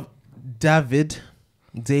 speaking of Davido,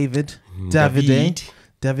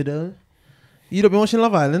 you don't been watching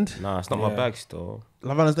Love Island? Nah, it's not my Yeah. bag still.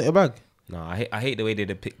 Love Island's not your bag. Nah, I hate the way they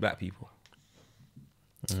depict black people.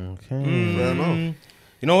 Okay. Fair enough.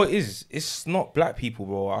 You know what it is? It's not black people,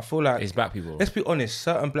 bro. I feel like It's black people. let's be honest.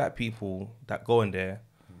 Certain black people that go in there,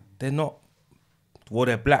 they're not. Well,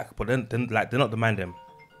 they're black, but then like they're not the man them.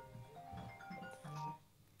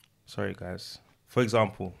 Sorry, guys. For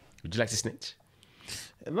example, Would you like to snitch?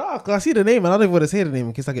 Nah, cause I see the name and I don't even want to say the name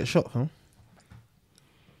in case I get shot, huh?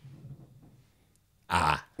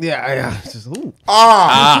 Ah, Yeah. It's just, ooh.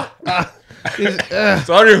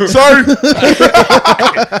 sorry. Sorry.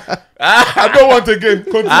 I don't want to again.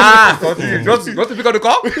 Continue. You want to pick up the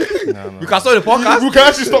call? We can start the podcast. We can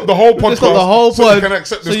actually stop the whole podcast. Just got the whole so pod. we can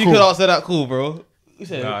accept So this you call. could answer that cool, bro. You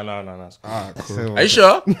said no. It's cool. Cool. Are you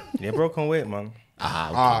sure? Yeah, bro, can't wait, man.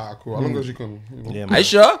 Cool. As long as you can. You know. Yeah, Are man. you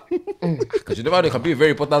sure? Because you never know, it can be a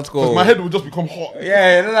very important score. My head will just become hot.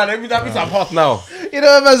 Yeah, that means I'm hot now. You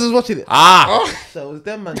know, man was watching it. So it was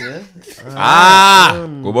them, man. Yeah.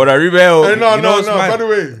 Go about rebel. Hey, no, You know no, what's no. mad? By the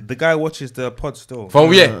way, The guy watches the pod still. From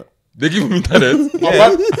where? They give me talent.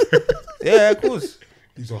 Yeah, of course.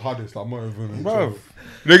 he's the hardest. I'm not even. Bro.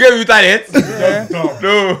 They give me talent. Yeah.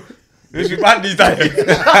 No. They should ban these talent.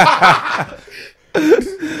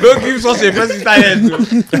 Don't give such a person talent.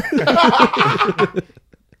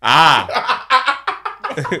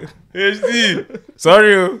 HD.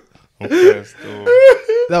 Sorry. Okay, still.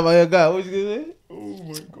 That was your guy. What was you gonna say? Oh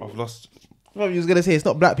my god. I've lost. What you was gonna say? It's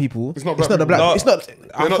not black people. It's not It's black not the black. people. It's not.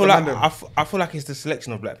 I not feel the like mandem. I feel like it's the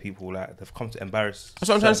selection of black people like they've come to embarrass. That's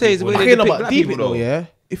what I'm trying to say, is the way certain they people. Okay, no, depict but black deep it people, though, though. yeah.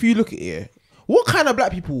 If you look at it, what kind of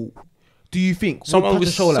black people do you think Someone would touch with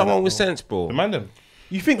a show like someone that, with bro? sense, bro. The mandem.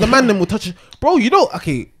 You think the man them will touch? Bro, you know,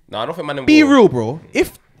 okay. No, I don't think man. Be real, bro.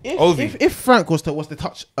 If Ovi. if Frank was to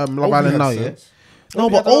touch Love Ovi Island had now, sense. yeah. No,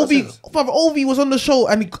 Ovi but had a lot of Ovi, sense. Ovi was on the show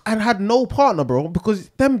and had no partner, bro, because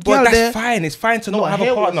them But girl that's there. fine. It's fine to No, not I have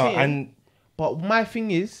hear a what partner. you're saying. And But my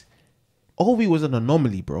thing is, Ovi was an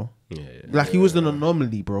anomaly, bro. Yeah. Like he was an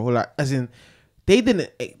anomaly, bro. Like as in,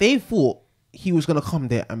 they thought he was gonna come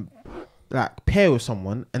there and like pair with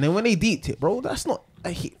someone, and then when they deeped it, bro, that's not.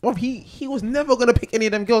 Like, he was never gonna pick any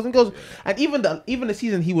of them girls. And girls, and even the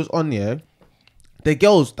season he was on, yeah, the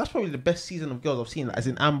girls. That's probably the best season of girls I've seen. Like, as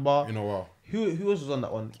in Amber. You know what? Who else was on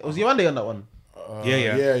that one? Was Yolande on that one?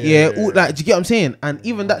 yeah. All, like, do you get what I'm saying? And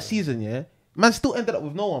even that season, yeah, man still ended up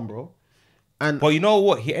with no one, bro. And But you know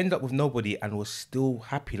what? He ended up with nobody and was still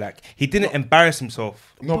happy. Like he didn't embarrass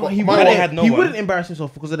himself. No, but but he my wouldn't, had no he one. wouldn't embarrass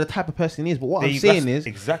himself because of the type of person he is. But what I'm That's saying is,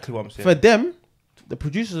 exactly what I'm saying. for them, the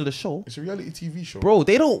producers of the show, it's a reality TV show. bro,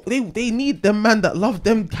 they need them man that love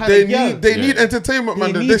them kind of girl. They need entertainment,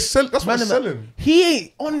 man. They sell. That's what man they're that- selling. He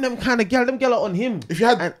ain't on them kind of girl. Them girl are on him. If you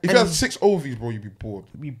had And- if you and had 6 OVs, bro, you'd be bored.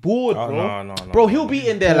 be bored, Oh, bro. no, Bro, he'll be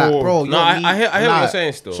in there like, bro. No, I hear what you're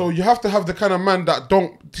saying still. So you have to have the kind of man that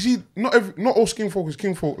don't see. Not all skin folk is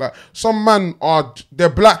king folk. Like some man they're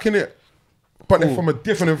black in it, but they're from a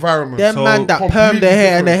different environment. Them So man that perm completely their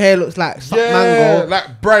hair and different. their hair looks like suck Yeah, mango.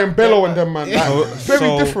 like Brian Bello and them man. Like, very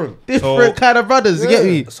so- different. Different kind of brothers. You get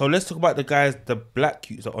me? So let's talk about the guys, the black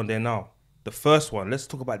cutes that are on there now. The first one, let's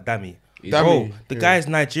talk about Dami. Dami, Bro, the yeah. guy's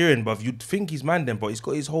Nigerian, bruv. You'd think he's Mandem, but he's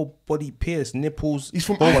got his whole body pierced, nipples. He's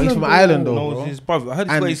from Bro, Ireland. he's from bro. Ireland, though. bro. Noses, bruv. I heard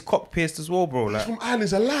he's And- got his cock pierced as well, bro. Like, He's from Ireland.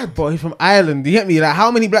 He's a lad. But he's from Ireland. You get me? Like,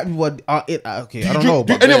 how many black people are it? Okay, I don't know.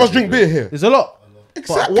 Do But any of us drink beer here? there's a lot.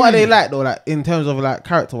 Exactly. But what are they like though? Like in terms of like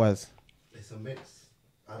character wise? It's a mix.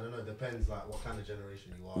 I don't know. It depends like what kind of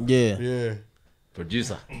generation you are. Yeah. Yeah.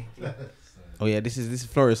 Producer. Oh yeah. This is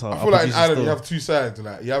Flores. I feel like in Ireland you have two sides.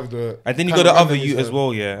 Like you have the. and then you kind got the of other randomness you as side.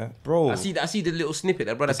 well, yeah, bro. I see the little snippet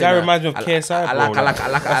that brother The said. guy that reminds me of I KSI, I bro. like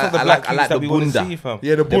That's not the black I like that the we want to Bunda. see, fam.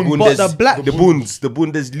 Yeah, the Bund. But the black- the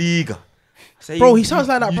Bundesliga. Say Bro, you- he sounds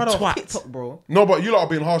like that you brother on twat. TikTok, bro. No, but you lot are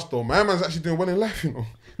being harsh though. My man's actually doing well in life, you know.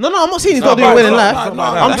 No, I'm not saying he's not not doing bad, well in it's life. not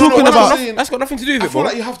bad, I'm that's talking not what I'm about. saying. That's got nothing to do with I it, feel bro.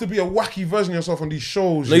 like you have to be a wacky version of yourself on these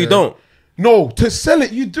shows. No, you don't. No, to sell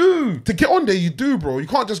it, you do. To get on there, you do, bro. You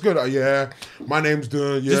can't just go like, yeah, my name's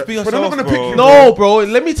the, yeah. Just be But they're not yourself, gonna bro. pick you. No, bro.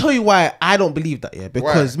 Let me tell you why I don't believe that. Yeah,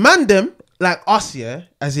 because man them like us, yeah,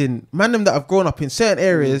 as in man them that have grown up in certain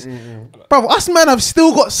areas, bro. Us man have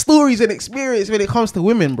still got stories and experience when it comes to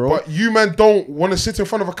women, bro. But you, man, don't want to sit in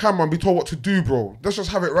front of a camera and be told what to do, bro. Let's just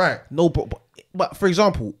have it right. No, but for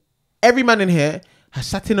example, every man in here has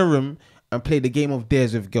sat in a room and played the game of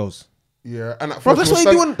dares with girls. Yeah, and at Bro, first that's we what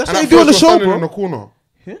were you do on- that's and what at you do on the first we show, were standing bro. in the corner.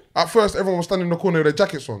 Yeah? At first, everyone was standing in the corner with their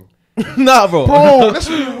jackets on. Nah, bro. Bro, let's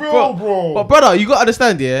be real, bro. But brother, you gotta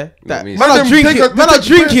understand, yeah, that me man are them drinking. take a- Man they are take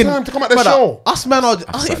their drinking. time to come at the brother, show. Us man are.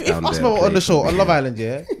 sat If down us there man and were on the played show on Love Island,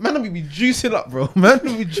 yeah, man will be juicing up, bro. Man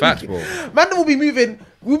will be Facts, drinking. bro. Man will be moving.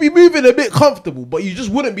 We'll be moving a bit comfortable, but you just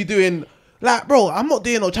wouldn't be doing. Like, bro, I'm not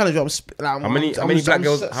doing no challenge. How many black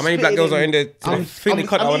girls are in there? I think they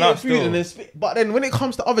cut that one out still. But then when it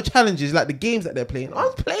comes to other challenges, like the games that they're playing,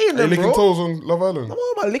 I'm playing They them, licking bro. toes on Love Island. I'm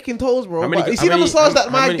all about licking toes, bro. How many- But you how see the many- massage that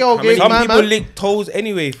how my many- girl how gave many- Some my people man. lick toes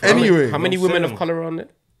anyway, fam. Anyway. How many women of color are on it?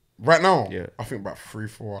 Right now, Yeah. I think about 3,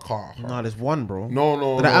 4. I can't. Nah, there's one, bro.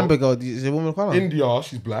 No. The Amber girl is a woman of color. India,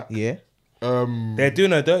 she's black. Yeah. They're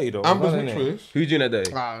doing her dirty though. Amber's isn't which it? race? Who's doing that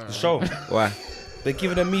day? The show. Why? They're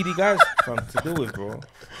giving them meaty guys fam, to deal with, bro.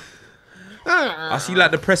 I see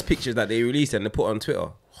like the press pictures that they released and they put on Twitter.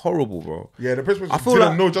 Horrible, bro. Yeah, the principal I feel did them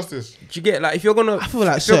like- no justice. Do you get like if you're gonna? I feel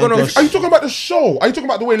like if you're certain gonna. girls- Are you talking about the show? Are you talking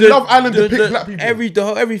about the way Love Island depict black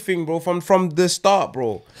people? Everything, bro, from the start,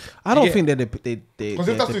 bro. I don't Yeah. think they're Because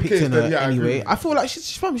if that's the depicting case, her then yeah, I agree anyway. with I feel like she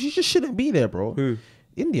just shouldn't be there, bro. Who?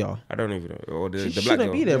 India. I don't even know. Or the She black shouldn't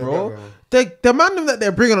girl. be there, Yeah, bro. black girl. The man that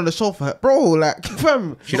they're bringing on the show for her, bro, like,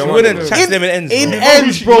 fam. She don't wouldn't want chat to them in ends. In bro. You know who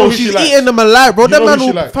ends, she- bro. you know who she She's likes. eating them alive, bro. You That know man who she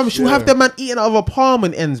will, likes. fam, she'll Yeah. have them man eating out of a palm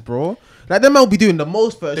and ends, bro. Like, them man will be doing the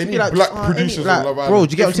most first. They She'll need be like, black "Ah, producers like, on Love Island. bro,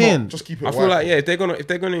 do you get what I'm If not, saying? Just keep it I feel white. like if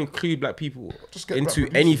they're gonna include black people Just get into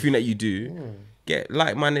black anything producers. that you do, get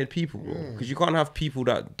like-minded people, bro. Because you can't have people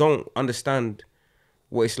that don't understand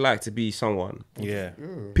what it's like to be someone Yeah.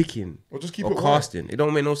 picking Or just keep or it white. casting. It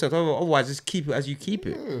don't make no sense. Otherwise, just keep it as you keep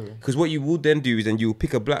it. Because what you will then do is then you'll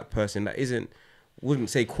pick a black person that wouldn't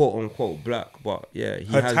say quote unquote black, but yeah, he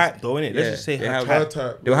Her has type, though, innit? Let's just say they her have- type. Her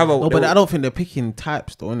type. They'll have a No, but they'll- I don't think they're picking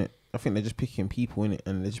types, though, innit? I think they're just picking people, innit?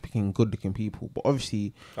 And they're just picking good-looking people. But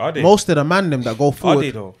obviously, Are they? most of the man them that go Are forward.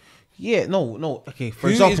 they though? Yeah, no. Okay, for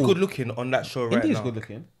Who is example, good looking on that show right India's now? good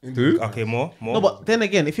looking. Who? Okay, more. No, but then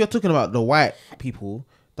again, if you're talking about the white people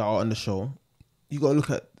that are on the show, you gotta look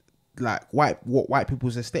at like what white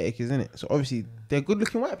people's aesthetic is, innit? So obviously they're good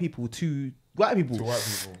looking white people to white people. To white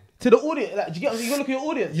people. To the audience, like, do you get what I'm saying? You gotta look at your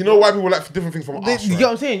audience. You know white people like different things from us, You right? get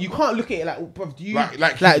what I'm saying? You can't look at it like, bruv, do you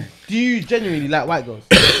Like do you genuinely like white girls?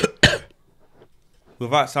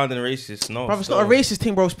 Without sounding racist, no. Bruv, it's not a racist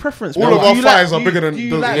thing, bro. It's preference. All bro. of Do our you thighs like, are bigger than do you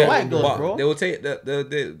those- like yeah, white girls, But bro? they will take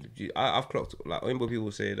I've clocked like Oimbo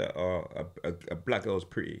people say that a black girl's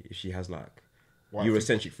pretty if she has like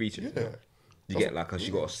Eurocentric features. Yeah. You get like she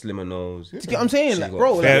got a slimmer nose. Do you get what I'm saying? She's Like, got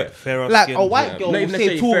bro, fair- like, fairer like skin. a white Yeah, girl not will even say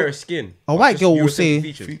necessarily tall. fairer skin. A white Just girl will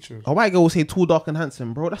Eurocentric say Features. a white girl will say tall, dark, and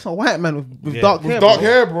handsome, bro. That's a white man with Yeah. dark hair. Dark bro.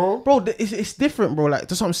 hair, bro. Bro, it's different, bro. Like,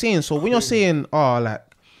 that's what I'm saying. So when you're saying, are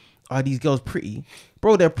these girls pretty,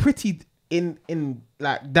 bro? They're pretty in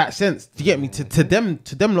like that sense. Do you get me? To them,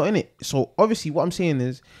 lot, innit? So obviously, what I'm saying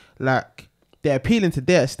is like they're appealing to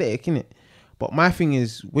their aesthetic, innit? But my thing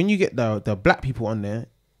is when you get the black people on there,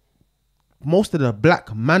 most of the black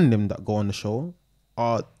mandem that go on the show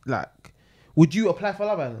are like, would you apply for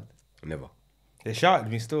Love Island? Never. They shouted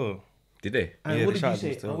me still. Did they? And Yeah, what they did you shouted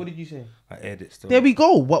me say? still. And what did you say? I aired it still. There we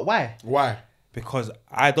go. What? Why? Why? Because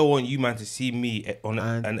I don't want you, man, to see me on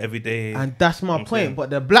And- an everyday. And that's my I'm point. saying. But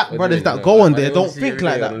the black What brothers do you that mean? go on Like, there they don't want to see think every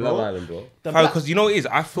like day that, on Love bro. Island, bro. The black- Because you know what it is?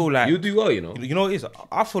 I feel like You do well, you know. You know what it is?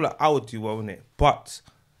 I feel like I would do well in it. But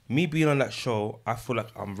me being on that show, I feel like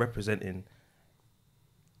I'm representing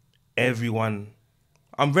everyone.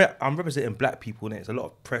 I'm representing black people in it. There's a lot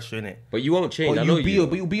of pressure in it. But you won't change. But I know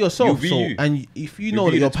you'll be yourself. You'll be so, you. and if you You'll know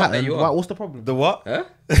be that you're the type that patterned, you are. what's the problem? The what? Huh?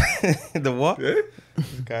 The what? This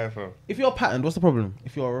guy from. If you're patterned, what's the problem?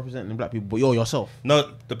 If you're representing black people, but you're yourself,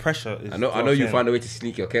 No, the pressure is. I know you find a way to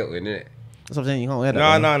sneak your kettle in, innit? that's what I'm saying. You can't wear that.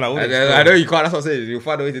 No. I know you can't. That's what I'm saying. You'll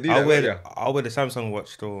find a way to do that. I'll won't you? wear the Samsung watch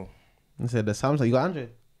still. I said the Samsung. You got Android?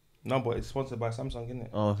 No, but it's sponsored by Samsung, innit?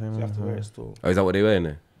 Oh, So you have to wear it still. Oh, is that what they were in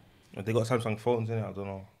there? They got Samsung phones in it. I don't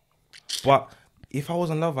know. But if I was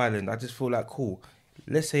on Love Island, I just feel like cool.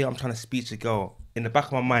 Let's say I'm trying to speak to a girl. In the back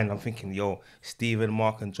of my mind, I'm thinking, yo, Stephen,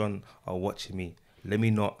 Mark, and John are watching me. Let me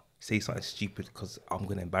not say something stupid because I'm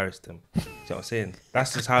gonna embarrass them. Do you know what I'm saying?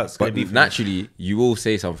 That's just how it's gonna But be. For me. naturally, you will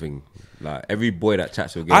say something. Like every boy that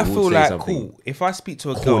chats with a girl I will feel say like something. cool. If I speak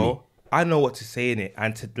to a corny. girl, I know what to say in it,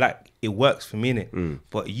 and to like it works for me in it.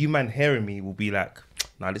 But you man hearing me will be like,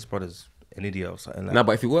 nah, this brother's an idiot or something like. Nah,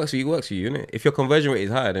 but if it works for you, it works for you, innit? If your conversion rate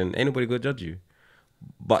is higher, then ain't nobody gonna judge you.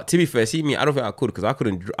 But to be fair, see me, I don't think I could because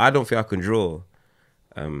I don't think I can draw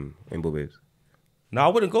Rainbow Babes. No, I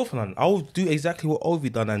wouldn't go for none. I would do exactly what Ovi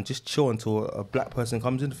done and just chill until a black person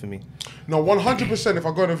comes in for me. No, 100%. If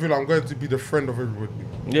I go to the villa, I'm going to be the friend of everybody.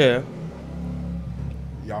 Yeah.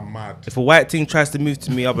 Yeah, I'm mad. If a white thing tries to move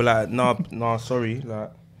to me, I'll be like, nah, sorry.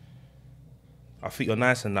 Like, I think you're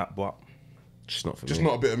nice and that, but Just not for Just me.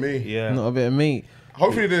 not a bit of me. yeah. Not a bit of meat.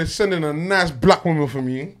 Hopefully they're sending a nice black woman for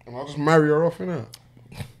me, and I'll just marry her off, innit?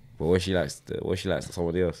 But what she likes to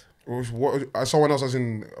somebody else. Or someone else as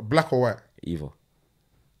in black or white? Either.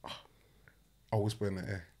 I'll whisper in the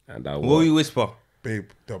air. And that What will you whisper? Babe,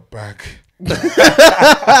 the bag.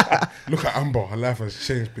 Look at Amber. Her life has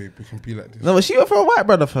changed, babe. We can be like this. No, but she went for a white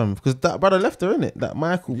brother, fam, because that brother left her, innit? That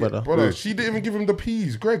Michael brother. Brother, she didn't even give him the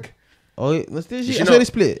peas, Greg. Oh, yeah, did she? she I not? said they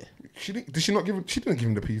split. She didn't. Did she not give him? She didn't give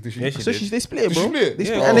him the peas, did she? Yeah, she So did. they split, Did bro. she split? They Yeah,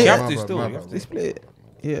 split. oh, And you they, have to my still. bad, You my have bad. they split.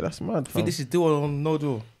 Yeah, that's mad, I think fam. this is deal or no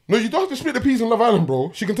deal. No, you don't have to split the peas in Love Island,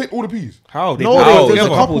 bro. She can take all the peas. How? No, How? there's a Together.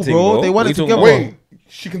 couple, Thing, bro. bro. They What wanted you talking together. about? Wait,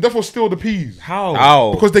 she can definitely steal the peas. How?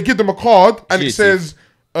 How? Because they give them a card and it Jesus.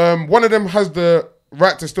 says one of them has the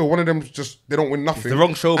right to steal. One of them just they don't win nothing. the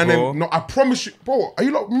wrong show, and bro. Then, no, I promise you, bro. Are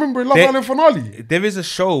you not remembering Love They- Island finale? There is a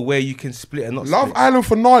show where you can split and not Love split. Island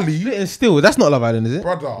finale, Split and still. That's not Love Island, is it?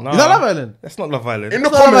 brother. No. Is that Love Island? That's not Love Island. In the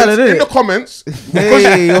That's Love comments, Island, in innit? the comments,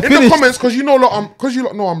 Hey, you're in the finished. comments, because you know, because you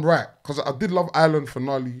lot know I'm right. because I did Love Island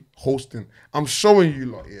finale hosting. I'm showing you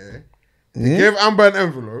lot, yeah. They gave Amber an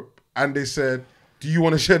envelope and they said, "Do you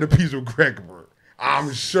want to share the peas with Greg, bro?"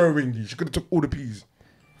 I'm showing you. She could have took all the peas.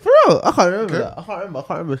 For real? I can't remember that. I can't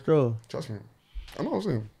remember still. Trust me. I know what I'm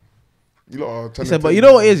saying. You lot are telling. He said, but you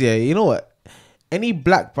know what is, yeah? You know what? Any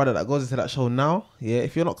black brother that goes into that show now, yeah,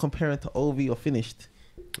 if you're not comparing to OV or Finished,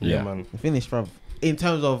 Yeah, man. you're finished, bruv. In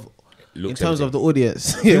terms of Looks of the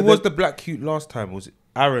audience. Who was the black cute last time? Was it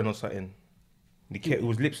Aaron or something? It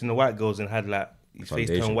was lips in the white girls and had like his face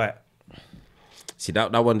Foundation. turned white. See,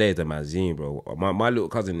 that one day is the magazine, bro. My little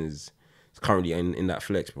cousin is currently in that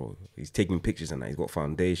flex, bro. He's taking pictures and that. He's got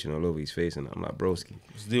foundation all over his face and I'm like, broski.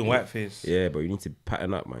 He's doing white face. Yeah, but you need to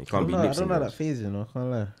pattern up, man. You I can't be don't lips know in that those. phase, you know. I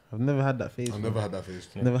can't lie. I've never had that phase. I've bro. never had that face.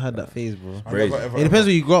 Never had that phase, bro. I Crazy. never, ever, It depends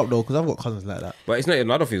where you grow up though, because I've got cousins like that. But it's not. I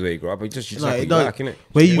don't think it's where you grow up. But you just No, like it you don't- like, innit?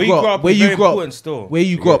 Where you grow up, where you grow up, still. where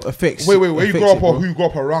you grow up affects. Wait, where you affects grow up it, or bro. who you grow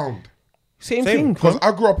up around? Same thing, Because bro.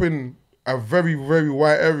 I grew up in a very, very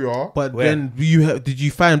white area. But Where? then did you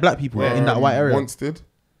find black people in that white area? Wanstead.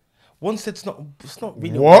 It's not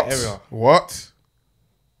really a white What? area. What?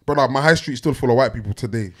 Brother, my high street's still full of white people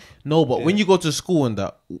today. No, but when you go to school and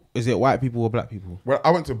that, is it white people or black people? Well, I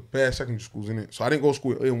went to bare secondary schools, innit? So I didn't go to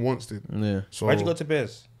school in Wanstead. Yeah. So Why'd you go to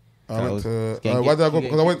Bears? I went to. getting Why did I go? kicked-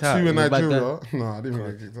 Because I went kicked out. two in You were back Nigeria. No, I didn't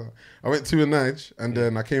even get kicked out. I went two in Nigeria, and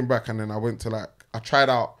then I came back, and then I went to I tried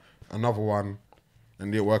out another one, and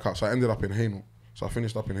it didn't work out. So I ended up in Hainault. So I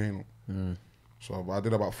finished up in Hainault. So but I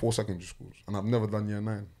did about 4 secondary schools, and I've never done year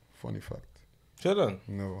 9. Funny fact, Jordan.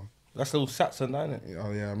 never. That's little Sats and that, innit?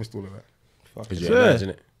 Oh yeah, I missed all of that. Because Sure. you're in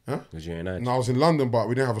innit? Huh? Because you're in No, I was in London, but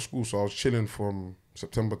we didn't have a school, so I was chilling from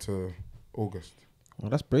September to August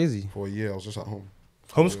Well, that's crazy. for a year. I was just at home.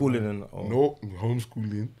 Homeschooling and No,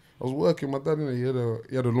 homeschooling. I was working. My dad, he had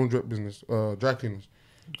a laundrette business, dry cleaners.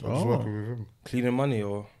 So I was working with him. cleaning money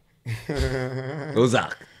or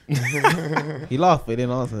Ozak. He laughed, but he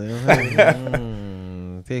didn't answer. You know what I'm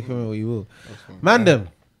saying? Take from it what you will. Man, them.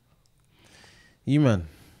 You man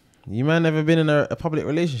never been in a public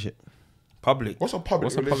relationship? public. What's a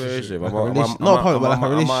public relationship? Like a relation- not public, but like a Am I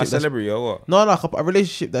relationship a that's- celebrity or what? No, like a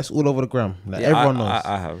relationship that's all over the gram. Like everyone knows.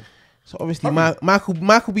 I have. So obviously,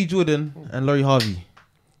 Michael B. Jordan and Laurie Harvey,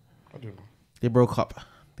 I don't know. they broke up.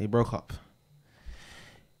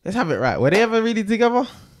 Let's have it right. Were they ever really together?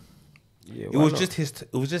 Yeah, It was just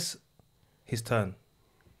his turn.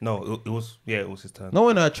 No, it was his turn. No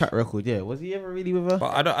one had a track record. Yeah, was he ever really with her?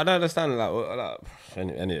 But I don't understand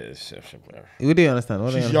any You do understand? What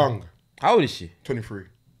do you She's understand? young, How old is she? 23.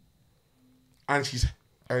 And she's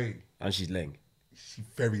And she's leng. she's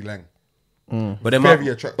very lang. But then Very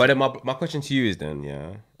attractive. But then my question to you is then,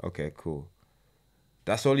 yeah, okay, cool.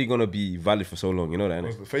 That's only gonna be valid for so long, you know that,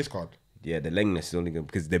 What's innit? the face card? Yeah, the lengness is only gonna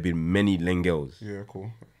because there've been many leng girls, Yeah,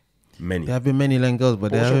 cool. many. There have been many Leng girls,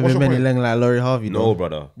 but there What's haven't your been many point? Leng like Laurie Harvey. No, though.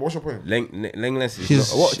 brother. But what's your point? Lengness is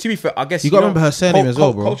She's- not, well, to be fair, I guess You gotta know, remember her surname as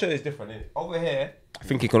well, bro. Culture is different, innit? Over here, I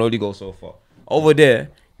think it can only go so far. Over there,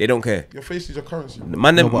 they don't care. Your face is your currency.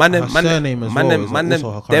 Man, them, No, but man, them, her man, surname them, as man, well them, is man,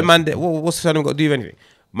 also them, her them, man, currency. what's the surname got to do with anything?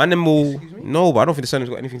 Man, them will, no, but I don't think the surname's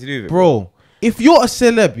got anything to do with it. Bro, if you're a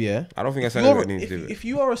celeb, yeah, I don't think if the surname's you're- got anything to do with it. if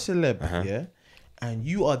you are a celeb, yeah, and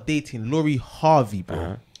you are dating Laurie Harvey,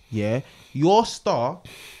 bro, yeah, your star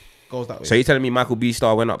goes that way. So you're telling me Michael B.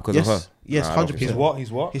 star went up because of her? Yes, Nah, I don't 100%. think He's what?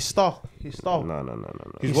 He's what? His star. No.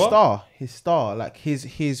 His what? star,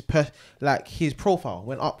 like his profile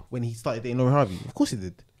went up when he started dating Laurie Harvey. Of course he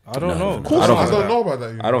did. I don't know. Of course I don't I think don't so. know about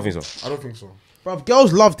that. You know? I don't think so. I don't think so. Bruv,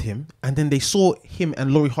 girls loved him, and then they saw him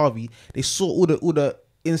and Laurie Harvey. They saw all the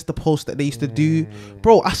Insta posts that they used to do.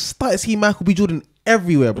 Bro, I started seeing Michael B. Jordan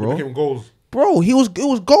everywhere, It bro. became goals. Bro, it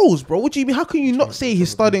was goals, bro. What do you mean? How can you not say his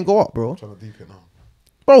star didn't go up, bro? I'm trying to deep it now.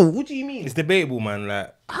 Bro, what do you mean? It's debatable, man.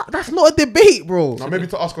 Like, That's not a debate, bro. Now maybe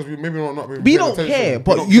to us because we maybe not. We don't care,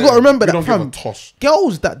 but you gotta remember that, we fam. don't give a toss.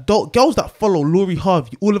 Girls that follow Laurie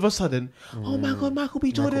Harvey, all of a sudden, oh my god, Michael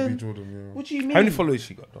B. Jordan. Michael B. Jordan, yeah. What do you mean? how many followers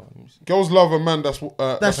she got? Though? Girls love a man that's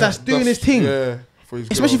doing his thing. Yeah, for his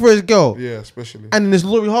Especially girl. for his girl. Yeah, especially. And then there's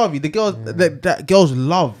Laurie Harvey, the girls that girls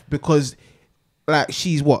love because, like,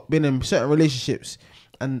 she's been in certain relationships,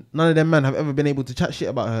 and none of them men have ever been able to chat shit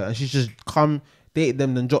about her, and she's just come dated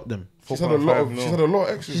them then dropped them. She's had a lot of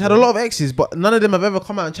exes. She's had a lot of exes, but none of them have ever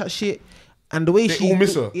come out and chat shit. And the way They all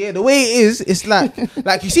miss her. Yeah, the way it is, it's like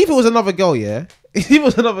like you see if it was another girl, yeah. If it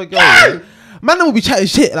was another girl, yeah, man will be chatting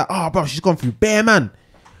shit like, oh bro, she's gone through bare man.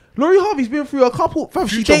 Laurie Harvey's been through a couple. Bro,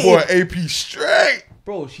 she Future boy dated. AP straight.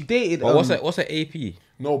 Bro, she dated. But what's an AP?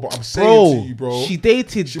 No, but I'm saying to you, bro. She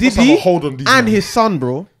dated She must have Diddy a hold on these and men. his son,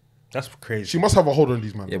 bro. That's crazy. She must have a hold on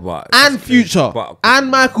these man. Yeah, but And Future. but- and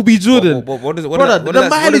Michael B. Jordan. what does Brother, what the does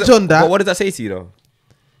mileage on that. But what does that say to you though?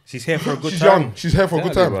 She's here for a good She's time. young. She's here for a good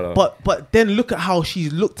Exactly, time. brother. But then look at how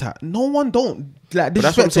she's looked at. No one don't like But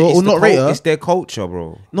that's what I'm disrespect her saying. or It's, not rate her. it's their culture,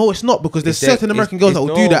 bro. No, it's not, because there's It's their- certain American it's- girls that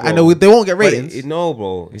will it's- do that no, and bro. they won't get But ratings. no,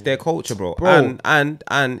 bro. It's their culture, bro. Bro.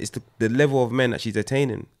 And it's the level of men that she's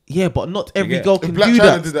attaining, Yeah, but not every get- girl If can Black do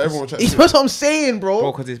China that. did that, everyone would chat It's shit. what I'm saying, bro.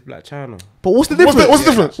 bro. Because it's Black China. But what's the What's difference?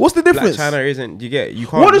 the difference? What's the Black difference? China isn't. You get. You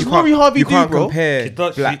can't. What does you can't- Lori Harvey you do, can't bro? compare She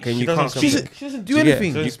does- black she and you doesn't can't. compare. She doesn't do Do you get-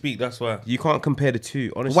 anything. She doesn't speak. That's why. You can't compare the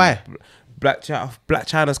two. Honestly. Why? Black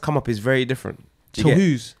China's come up is very different. Do you To get?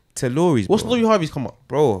 whose? To Lori's. What's bro. Lori Harvey's come up?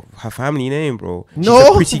 Bro, her family name, bro. She's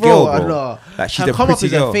No, a pretty bro, girl, bro. no. Like she's Her a come up pretty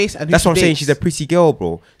is her girl. face and who That's she what I'm saying. dates. She's a pretty girl,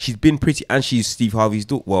 bro. She's been pretty, and she's Steve Harvey's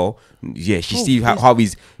daughter. Well, yeah, she's Bro, Steve there's-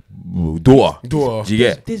 Harvey's daughter. Daughter. Do you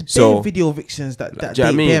get? There's so, bare video vixens that do you know what date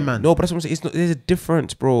I mean? bare man. No, but that's what I'm saying. It's not. There's a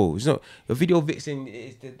difference, bro. It's not a video vixen.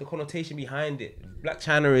 Is the connotation behind it. Black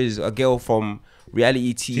China is a girl from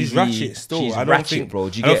reality TV. She's ratchet still. She's I don't ratchet, think- bro.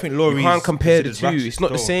 Do you I don't get? think You Lori's can't compare the considered two. ratchet It's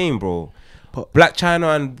not the still. same, bro. But- Black China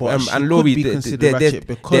and she Lori, could be considered ratchet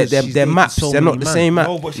because they're she's dated maps. so they're not many the man. same map.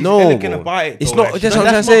 No, but she's no, elegant bro. about it, It's though, not. like, That's she- what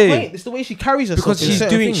I'm trying to my say. point. It's the way she carries herself. Because in she's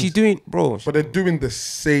certain doing, things. bro. But they're doing the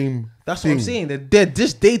same. That's thing. what I'm saying. They're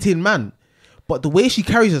just dating man, but the way she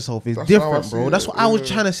carries herself is That's how I different, see bro. it, That's what I was yeah.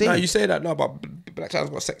 trying to say. No, you say that no, but Black China's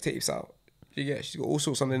got sex tapes out. Do you get? She's got all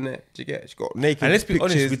sorts on the net. Do you get? She's got naked. And let's be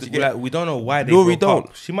pictures, honest, do you like, get? we don't know why they Lori broke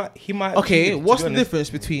up. don't. He might. Okay, to what's be the honest. difference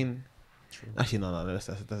between? Actually, no, that's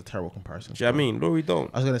a terrible comparison. Do you know what I mean? Lori don't.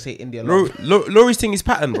 I was gonna say India. Love. Lori's thing is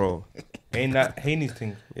pattern, bro. Ain't that Haney's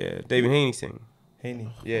thing? Yeah, David Haney's thing. Haney.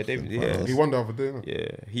 Yeah, David. Yeah, He won the other day. innit?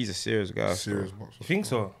 yeah. He's a serious guy. Serious Serious. boxer. You think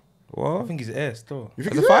so? I What? think he's air still. You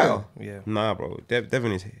think As a he's fighter? Yeah. Nah, bro.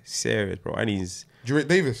 Devin is serious, bro. And he's Do you rate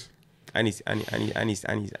Davis? and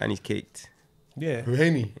he's caked. Yeah. Who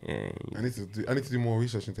Haney? Yeah, I need to do more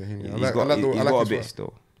research into Haney. I he's like, got, I like, he's I like got a his bit work.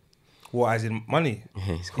 still. What, as in money? Yeah,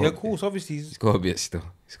 he's got Yeah, a of course. Obviously, he's He's got a bit still.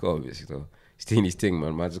 He's got a bit still. He's doing his thing,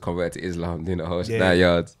 man. Man just converted to Islam, doing the whole Yeah. 9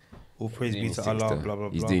 yards. all praise Doing be his to thing Allah. still. Blah blah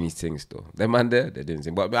blah. He's doing his thing still. Them man there, they're doing his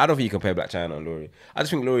thing. But I don't think you compare Black China and Lori. I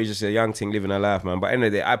just think Lori's just a young thing living her life, man. But at the end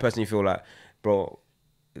of the day, I personally feel like, bro,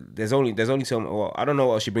 there's only some. Well, I don't know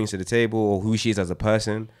what she brings to the table or who she is as a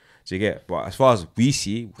person. Do you get? But as far as we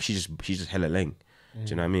see, she's just hella lame. Do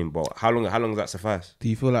you know what I mean? But how long does that suffice? Do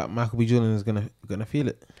you feel like Michael B. Jordan is gonna feel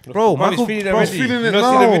it? Bro, Man, he's Michael, feeling it bro, already. feeling You it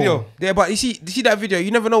not see the now. video? yeah, but you see that video. You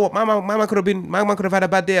never know what my man could have been. My man could have had a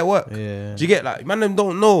bad day at work. Yeah. Do you get like man? Them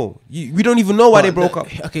don't know. We don't even know why But they broke the-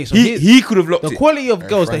 up. okay, so he could have locked The it. quality of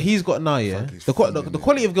girls that Frank- he's got now, yeah. Frank is The feeling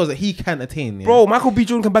quality of girls that he can attain, yeah? Bro, Michael B.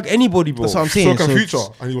 Jordan can back anybody, bro. That's what I'm So saying. can So-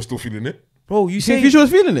 Future, and he was still feeling it. Bro, you You say think Future was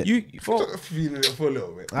feeling it? bro, Feeling it for a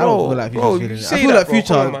little bit. I don't Bro, feel like bro, Future's you feeling it. say I feel that, like bro.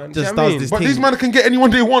 Future Come on, man. Do you just know what I does mean? this But thing. these men can get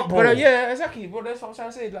anyone they want, bro. But yeah, exactly, bro. That's what I'm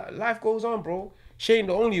trying to say. Like, life goes on, bro. She ain't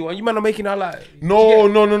the only one. You man are making her like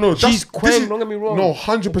No. She's This quaint, is- don't get me wrong. No,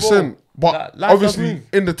 100%. But Like, life does obviously, move.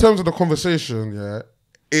 in the terms of the conversation,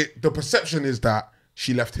 yeah, the perception is that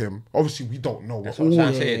she left him. Obviously, we don't know. That's what I'm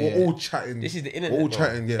trying to say, We're yeah. all chatting. This is the internet, We're all though.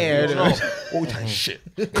 chatting, yeah. Yeah, we I don't know. know. We're all chatting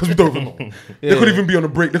shit because we don't even know. They could even be on a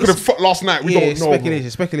break. They could have fucked last night. We Yeah, don't know. bro.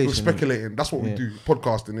 speculation. We're speculating. That's what we do.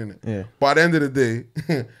 Podcasting, innit? Yeah. But at the end of the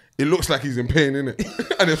day, it looks like he's in pain,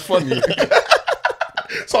 innit? And it's funny.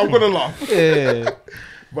 So I'm gonna laugh. Yeah.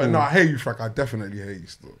 But no, I hate you, Frank. I definitely hate you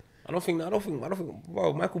still. I don't think.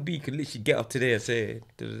 Bro, Michael B could literally get up today and say,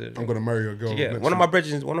 I'm gonna marry a girl. yeah. next One of week.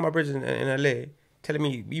 my brethren in LA telling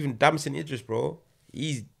me even Damson Idris, bro,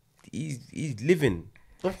 he's living.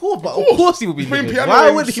 Of course he would be He's playing living. piano Why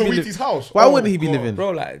in wouldn't he be Saweetie's living? house. Why Oh, wouldn't he be God. living?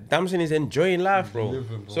 Bro, like Damson is enjoying life, bro.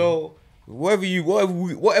 Living, bro. So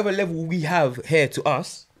whatever level we have here to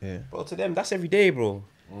us, Yeah. bro, to them that's every day, bro.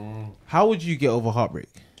 How would you get over heartbreak?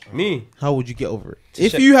 Me, How would you get over it?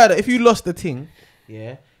 check- If you lost the thing,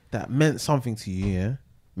 yeah, that meant something to you, yeah,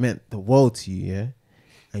 meant the world to you, yeah,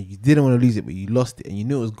 and you didn't want to lose it, but you lost it and you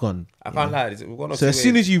knew it was gone. I can't lie. It's one or So two as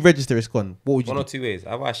soon ways. as you register, it's gone. What would you One do? or two ways.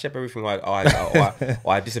 Either I ship everything or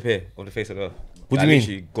I disappear off the face of the earth. What do I you mean?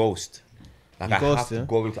 literally ghost. Like You I ghost, have to yeah?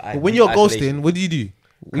 go into But when you're isolation. ghosting, what do you do?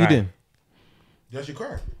 What are you Cry. doing? You actually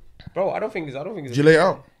cry. Bro, I don't think it's Did you lay it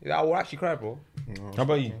out? Yeah, I will actually cry, bro. How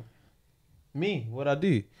about you? Me, what I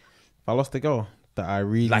do? If I lost a girl that I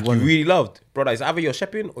really Like wanted, you really loved. Brother, it's either you're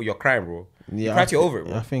shepping or you're crying, bro. You yeah, cry I till you're think- over it,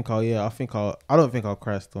 bro. I don't think I'll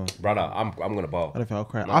cry still. Brother, I'm gonna bawl. I don't think I'll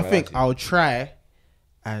cry. Not I gonna think lie to you. I'll try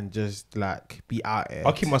and just like be out there.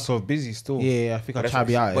 I'll keep myself busy still. Yeah, I think I'll try to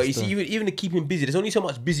be out there. But you still. see, even to keep him busy, there's only so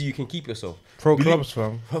much busy you can keep yourself. Pro clubs,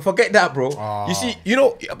 fam. Forget that, bro. You see, you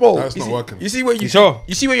know, bro. That's not working. You see where you sure?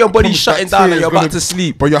 You see where your body's shutting down and you're about to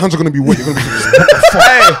sleep. But your hands are gonna be wet. You're gonna be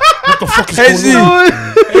What the fuck is Hezzy, going on?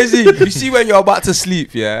 Hezzy, you see when you're about to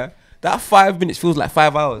sleep, yeah? That 5 minutes feels like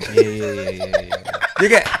 5 hours. Yeah. You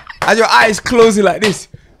get, and your eyes closing like this.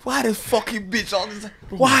 Why the fucking bitch?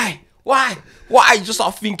 Why? You just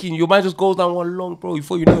start thinking. Your mind just goes down one long, bro.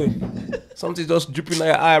 Before you know it, something's just dripping out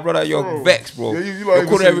your eye, brother. You're vexed, bro. Yeah, you You're like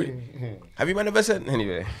cool even have you man ever said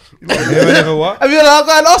anyway? Never what? I mean, I'll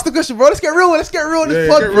go and ask the question, bro. Let's get real. Let's get real in this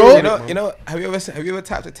Yeah, pod, get bro. real. You know. Have you ever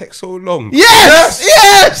typed a text so long?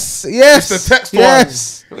 Yes. It's the text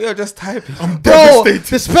Yes. You're just typing. Bro,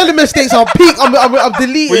 the spelling mistakes are peak. I'm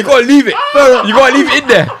deleting. Well, you gotta leave it. You gotta leave it in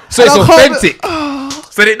there, so it's And I can't- authentic.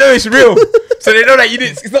 So they know it's real. So they know that you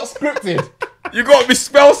didn't. It's not scripted. You gotta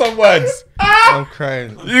misspell some words. I'm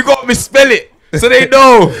crying. You gotta misspell it, so they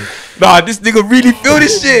know. Nah, this nigga really feel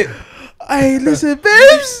this shit, Hey, listen,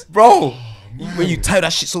 babes. bro. When you type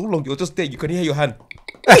that shit so long, you're just there. You can hear your hand.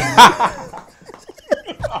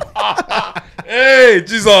 Hey,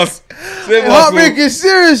 Jesus. Save us, Heartbreak is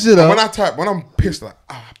serious, you know. When I type, when I'm pissed, like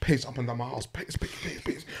pace up and down my house, pace.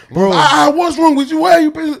 Bro, what's wrong with you? Why are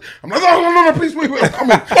you pissed? I'm like, no, please, wait, I'm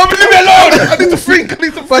coming. Leave me alone. I need to think.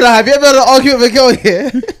 Brother, have you ever had an argument with a girl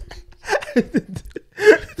here?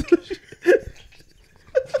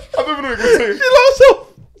 I don't even know what you're saying. She lost him.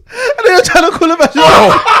 And then you're trying to call her back.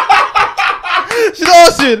 She's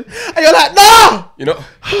answering. And you're like, nah.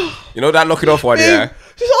 You know that knock it off one, yeah.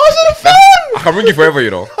 She's answering the phone. I can ring you forever,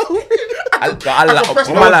 you know. I can press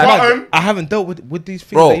on the my life. button. I haven't dealt with these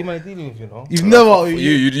things Bro. that you might be dealing with, you know. You've never.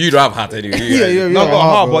 You don't have heart anyway. Yeah. No, got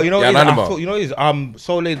hard, bro. but you know, Yeah, what it is? animal. I thought, you know, what it is? I'm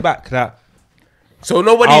so laid back that So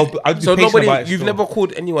nobody. I'll be patient about it You've still. never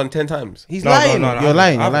called anyone 10 times. He's No, lying. no, I You're haven't.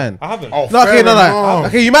 lying. I You're haven't. lying. I haven't. Oh, No, okay, fair no. enough.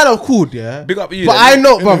 Okay, you might have called, yeah. Big up you. But then. I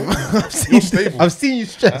know, bro. I've stable. seen you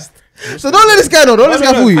stressed. So don't let this guy know. Don't let this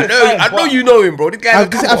guy fool you. I know you know him, bro. This guy.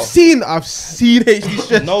 I've seen HD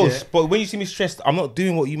stressed. No, yeah. but when you see me stressed, I'm not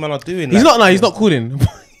doing what you man are doing. He's not. No, he's not calling. He's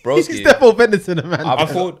Broski. Stephen Benderson, man.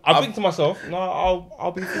 I think to myself, no,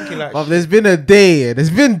 I'll be thinking like, Bruv, there's been a day. There's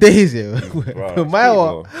been days here. Bro,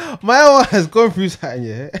 Maiwa has gone through something,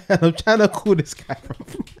 yeah, and I'm trying to call this guy, bro.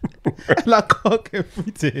 And I can't get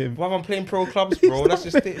through to him. while I'm playing pro clubs, bro, that's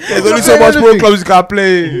just it. There's not only so playing much pro anything. clubs you can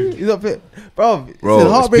play. He's not fit, bro. Bro, Bro, it's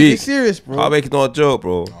heartbreak peak. is serious, bro. Heartbreak is not a joke,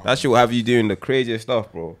 bro. That shit will have you doing the craziest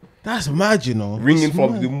stuff, bro. That's mad, you know. Ringing It's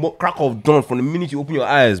from mad. the crack of dawn from the minute you open your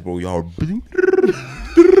eyes, bro. You're bling.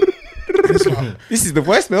 This is the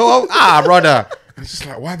voicemail. Brother. It's just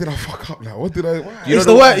like, why did I fuck up? Like, what did I? Why? It's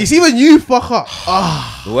the worst. You see when you fuck up.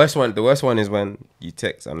 The worst one is when you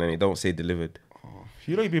text and then it don't say delivered.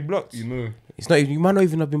 You know you've been blocked. You know, It's not even, you might not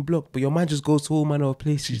even have been blocked, but your mind just goes to all manner of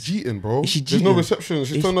places. she's cheating, bro. Is she There's no cheating? reception.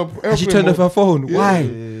 She's turned up. Has she turned off her phone? Yeah. Why?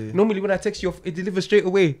 Normally when I text you, it delivers straight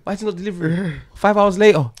away. Why is it not delivering? 5 hours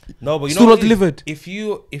later. No, but you Still know not what it is? delivered. If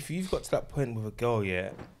you've got to that point with a girl, yeah,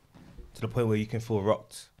 to the point where you can feel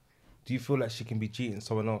rocked, do you feel like she can be cheating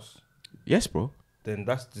someone else? Yes, bro. Then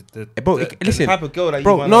that's the Bro, the listen, type of girl that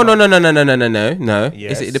bro. you No.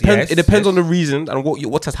 Yes, It depends. yes, It depends on yes. the reason and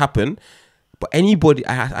what has happened. But anybody,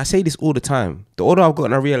 I say this all the time. The older I've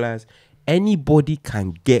gotten, I realize anybody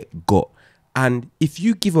can get got, and if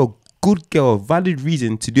you give a good girl a valid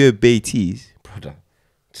reason to do a tease, brother,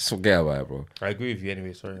 just forget about it, bro. I agree with you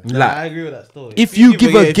anyway. Sorry. Like, I agree with that story. if you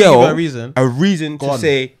give a girl a reason, a reason to on.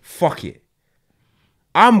 say fuck it,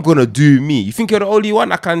 I'm gonna do me. You think you're the only one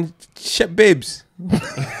that can shit babes?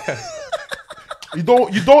 You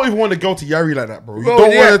don't even want a girl to yarry like that, bro. You Bro,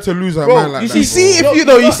 don't yeah. want her to lose her Bro, man like you that. see- you see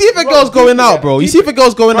bro. you see if a girl's going out, bro. You see if a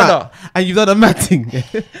girl's going Brother. out and you've done a mad thing,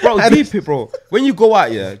 Bro, And deep it, bro. When you go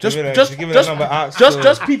out, yeah, Give it a number out, so-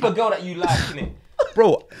 just peep a girl that you like, innit?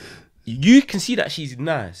 Bro, you can see that she's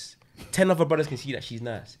nice. 10 other brothers can see that she's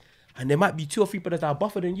nice, and there might be 2 or 3 brothers that are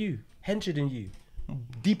buffer than you, hencher than you,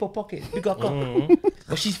 deeper pockets, bigger cock,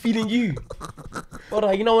 but she's feeling you.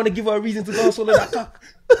 Brother, you don't want to give her a reason to go and swallow that cock.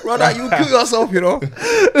 Brother, you kill yourself, you know.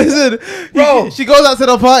 Listen, Bro. she goes out to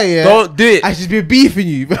the party, yeah, Don't do it. and she's been beefing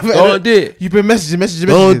you. Don't do it. You've been messaging.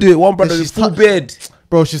 Don't do it. One brother And is full bed.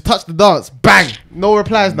 Bro, she's touched the dance. Bang. No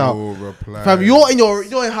replies now. No reply. Fam, you're in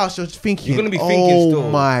your house. You're thinking. You're gonna be thinking still.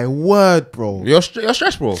 Oh my word, bro. You're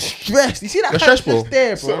stressed, bro. Stressed. You see that You're kind of stressed, bro. stress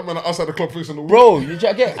there, So bro. I'm gonna outside the club face on the wall. Bro, you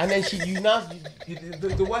get, and then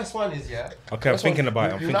the worst one is, yeah. Okay, I'm thinking about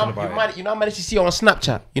it. I'm thinking about it. You know, I managed to see her on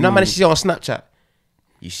Snapchat. You know, I managed to see her on Snapchat.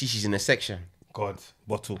 You see, she's in a section, God,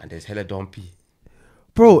 bottle. and there's hella dumpy.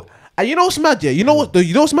 Bro, And you know what's mad, yeah? You know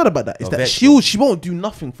what's mad about that? Is that she won't do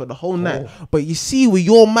nothing for the whole night. But you see where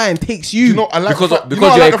your mind takes you. You know, I like Because the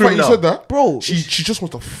fact you're a you criminal. said that, Bro, She just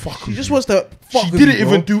wants to fuck. she just wants to fuck She with didn't you,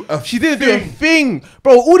 even bro. do a. She didn't do a thing.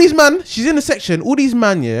 Bro, all these man, she's in the section, all these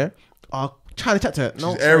man, yeah, are trying to chat to her.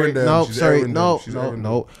 No, She's airing them, no, she's sorry, airing no, them, she's no, airing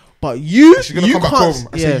no. But you, She's gonna you come back can't. home.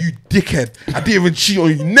 I say, you dickhead. I didn't even cheat on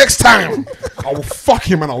you. Next time, I will fuck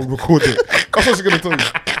him and I will record it. That's what she's gonna tell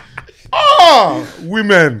you.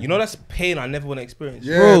 Women. You know that's pain I never want to experience.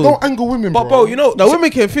 Yeah, Bro. don't anger women, But bro, you know, No,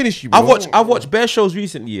 women can finish you, bro. I've watched bare shows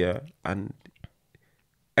recently, yeah, and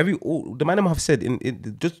the man them have said in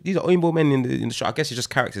just these are Hoilboy men in the show. I guess it's just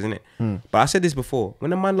characters, isn't it? But I said this before: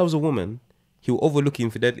 when a man loves a woman, he will overlook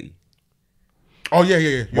infidelity. Oh yeah.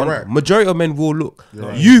 You're right. Majority of men will look.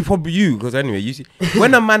 Right. Probably you, because anyway, you see,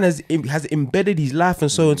 when a man has embedded his life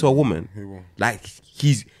and soul into a woman, He will. like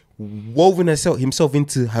he's woven himself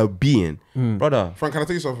into her being, brother. Frank, can I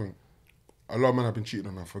tell you something? A lot of men have been cheating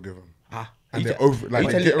on her, forgiven. And Are they're over it. Like,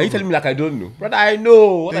 you they get telling over me it. like I don't know, brother? I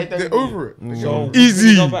know. They're over it. So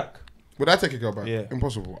Easy. go back. Would I take a girl back? Yeah.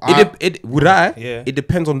 Impossible. Would I? Yeah. It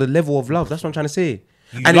depends on the level of love. That's what I'm trying to say.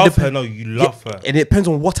 You And love her, no, you love her. And it depends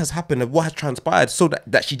on what has happened and what has transpired, so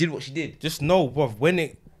that she did what she did. Just know, bro, when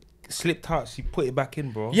it slipped out, she put it back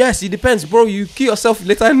in, bro. Yes, it depends, bro. You kill yourself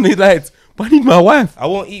later in the night. But I need my wife. I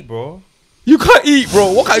won't eat, bro. You can't eat,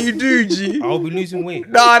 bro. What can you do, G? I'll be losing weight.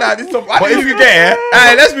 Nah, this is. But if you get it,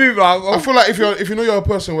 alright, let's move on. I feel like if you know you're a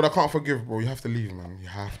person where I can't forgive, bro, you have to leave, man. You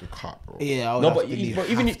have to cut, bro. Yeah, I would No, have but to leave.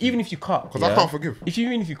 even if you cut, Because I can't forgive.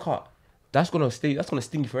 Even if you cut, that's gonna stay. That's gonna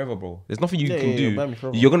sting you forever, bro. There's nothing you Yeah, can yeah, do. burn me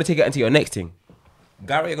forever. You're gonna take it into your next thing.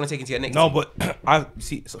 Gary, you're gonna take it into your next. No, thing. but I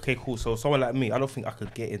see. It's okay, cool. So someone like me, I don't think I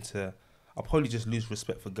could get into. I'll probably just lose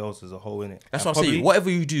respect for girls as a whole, innit? That's what I'm saying. Whatever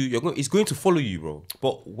you do, it's going to follow you, bro.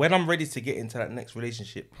 But when I'm ready to get into that next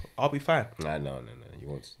relationship, I'll be fine. Nah, no, you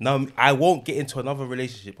won't. No, I won't get into another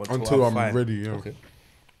relationship until I'm fine. ready, yeah. Okay.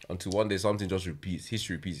 Until one day something just repeats,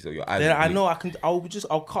 history repeats, so your eyes. Then I know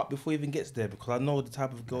I'll cut before it even gets there because I know the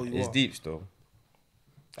type of girl you It's are. deep still.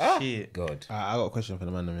 Shit. God. I got a question for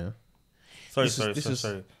the man, yeah.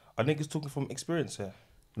 Sorry. I think it's talking from experience here.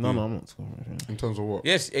 No, I'm not talking. In terms of what?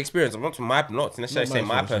 Yes, experience. I'm not necessarily saying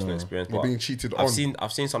my personal experience, You're but being cheated I've on.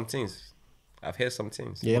 I've seen some things. I've heard some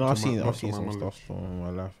things. Yeah, no, I've to my- seen not to my some knowledge. stuff from my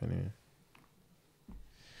life anyway.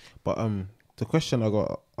 But the question I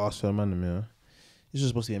got asked for the man, yeah, this was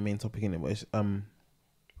supposed to be a main topic in it, but it's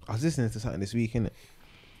I was listening to something this week in it,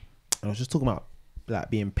 and I was just talking about like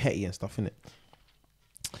being petty and stuff in it.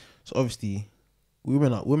 So obviously,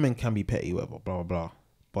 women can be petty, whatever, blah blah blah.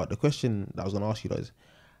 But the question that I was gonna ask you is,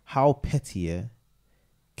 how petty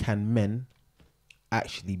can men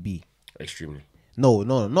actually be? Extremely. No,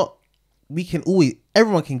 not. We can always.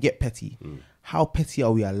 Everyone can get petty. How petty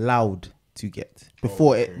are we allowed to get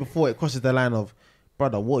before it crosses the line of,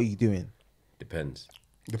 brother, what are you doing? Depends.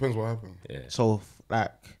 Depends what happened. Yeah. So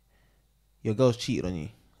like, your girl's cheated on you.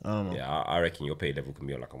 I don't know. Yeah, I reckon your pay level can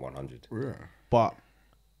be on like a 100. Yeah. But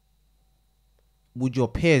would your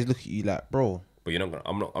peers look at you like, bro? But you're not gonna.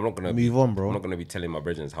 I'm not gonna Move on, bro. I'm not gonna be telling my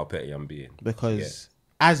brethren how petty I'm being. Because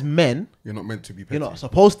as men, You're not meant to be petty. you're not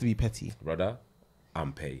supposed to be petty. Brother,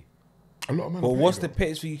 I'm petty. A lot of men. But are what's petty, the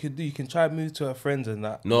pettiest thing you can do? You can try and move to her friends and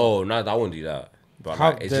that. No, I won't do that. But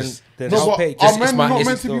How like, it's then? just. Then No, how but petty? are Just- men not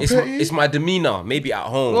meant to be petty? It's my demeanor, maybe at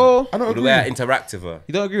home. Oh, I don't with the way I agree. interact with her.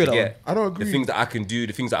 You don't agree with You that get I don't agree. The things that I can do,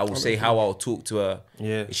 the things that I will say, how I'll talk to her.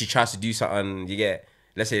 Yeah. If she tries to do something, you get.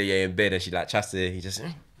 Let's say you're in bed and she like tries to, you just.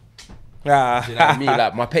 Ah. You know what I mean?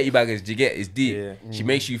 Like my petty bag is, do you get, it's deep. Yeah. She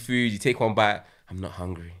makes you food, you take one bite. I'm not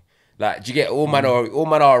hungry. Like, do you get all manner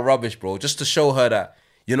of rubbish, bro? Just to show her that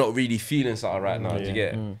you're not really feeling something right now. Do you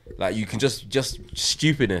get? Like you can just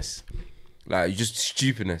stupidness. Like you just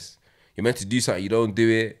stupidness. You're meant to do something, you don't do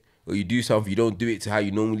it, or you do something, you don't do it to how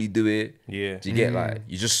you normally do it. Yeah. Do you get? Like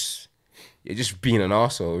you're just being an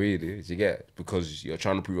arsehole, really. Do you get? Because you're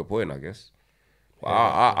trying to prove a point, I guess. But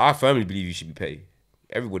I firmly believe you should be paid.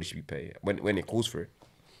 Everybody should be paid when it calls for it.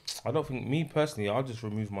 I don't think me personally. I'll just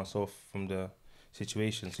remove myself from the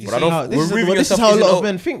situation. So But I don't. this is removing this is yourself how a isn't lot of al-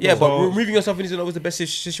 men think. Yeah, though. but removing yourself isn't always the best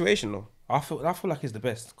situation, though. I feel like it's the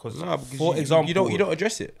best because Because for example, you don't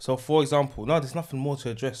address it. So for example, no, there's nothing more to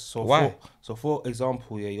address. So Why? For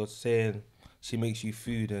example, yeah, you're saying she makes you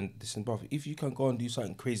food and this and bro. If you can go and do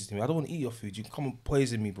something crazy to me, I don't want to eat your food. You can come and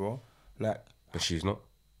poison me, bro. Like, But she's not.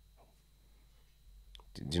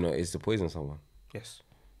 Do you know it's to poison someone? yes,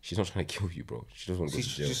 She's not trying to kill you, bro. She doesn't want to go to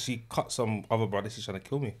jail. she cut some other brother. She's trying to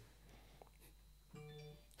kill me.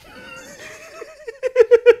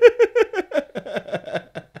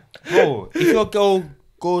 Bro, if your girl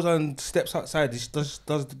goes and steps outside, does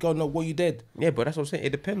the girl know what you did? Yeah, but that's what I'm saying.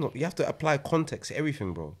 It depends. You have to apply context to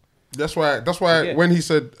everything, bro. That's why when he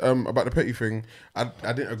said about the petty thing, I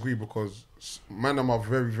didn't agree because man, them are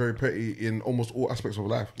very, very petty in almost all aspects of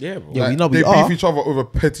life. Yeah, bro. Yeah, Like, we know we they are. beef each other over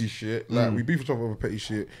petty shit. Like we beef each other over petty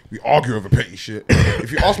shit. We argue over petty shit.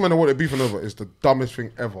 If you ask men what they're beefing over, it's the dumbest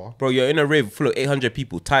thing ever. Bro, you're in a rave full of 800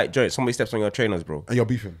 people, tight joint. Somebody steps on your trainers, bro. And you're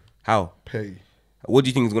beefing. How? Petty. What do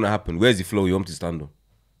you think is gonna happen? Where's the flow you want to stand on?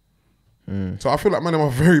 So I feel like man, them are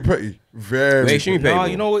very petty. Very. Wait, extremely petty, Nah,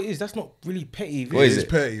 bro. you know what it is? That's not really petty. What is It's it?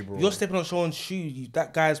 petty, bro. You're stepping on someone's shoe.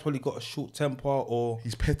 That guy's probably got a short temper or...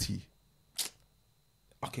 He's petty.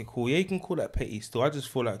 Okay, cool. Yeah, you can call that petty still. I just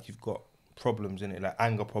feel like you've got problems in it, like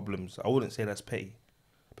anger problems. I wouldn't say that's petty.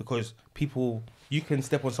 Because people... You can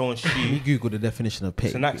step on someone's Let me shoe. Google the definition of It's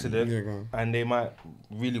petty. an accident. Yeah, go on. And they might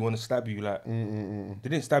really want to stab you. Like, they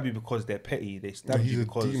didn't stab you because they're petty. They stabbed He's you a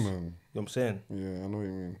because... You know demon. what I'm saying? Yeah, I know what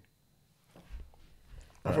you mean.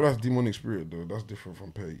 I feel that's demonic spirit though. That's different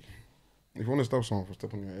from petty. If you want to stab someone for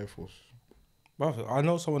stepping on your Air Force, Bro, I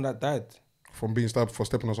know someone that died. from being stabbed for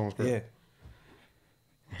stepping on someone's crib, Yeah.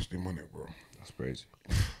 that's demonic, bro. That's crazy.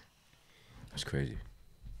 That's crazy.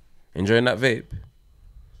 Enjoying that vape?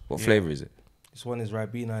 What Yeah. flavor is it? This one is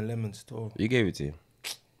Ribena and lemon store. You gave it to you.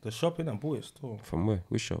 The shop in and bought it store. From where?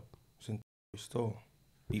 Which shop? Store.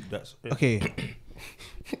 Beep that. Okay.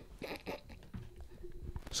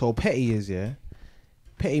 So petty is, yeah.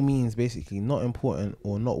 Petty means basically not important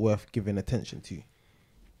or not worth giving attention to.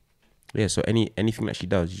 Yeah, so anything that she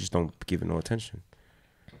does, you just don't give it no attention.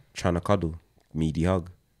 Trying to cuddle, meaty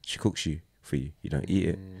hug. She cooks you for you. You don't eat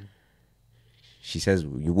it. She says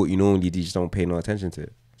what you normally do, you just don't pay no attention to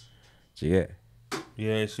it. Do you get?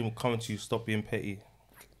 Yeah, she will come to you, stop being petty.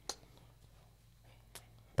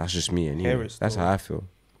 That's just me, and Hear you. it That's still. how I feel.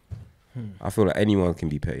 I feel like anyone can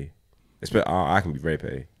be petty. Especially I can be very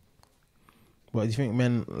petty. But do you think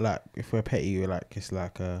men, like, if we're petty, we're like, it's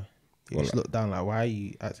like, you Well, just look down, like, why are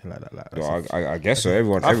you acting like that? Like, that's Well, a- I guess so.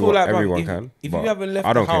 Everyone I feel like everyone if, can. If but you haven't left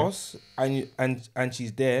I the don't care. house and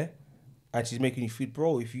she's there and she's making you food,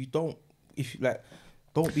 bro. If you like,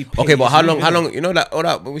 don't be petty. Okay, but how Leave it. long? You know that all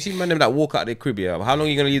that. But we see men them that walk out their crib. Yeah, but how long are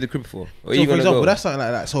you gonna leave the crib for? Or So are you for gonna example, go? that's something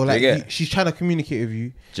like that. So like, get? she's trying to communicate with you,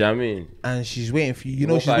 Do you know what I mean? and she's waiting for you. You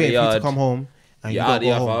know, walk she's out the waiting for you to yard. come home, and you You're don't out the go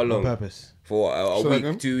yard for home how on long? purpose. For a Say that week,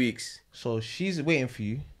 again? 2 weeks. So she's waiting for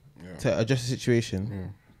you Yeah. to address the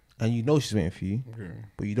situation, and you know she's waiting for you, Okay.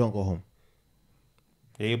 but you don't go home.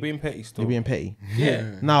 Yeah, you're being petty still. You're being petty.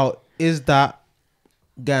 Yeah. Now, is that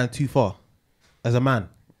going too far as a man?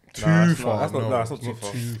 Too that's far. not- that's not- no, no, that's not it's too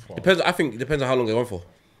far. Too far. Depends. I think it depends on how long they're on for.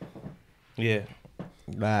 Yeah.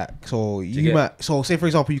 Like, so you get? might, so say for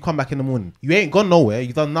example, you come back in the morning, you ain't gone nowhere,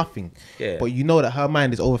 you done nothing, Yeah. but you know that her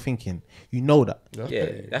mind is overthinking. You know that. Yeah,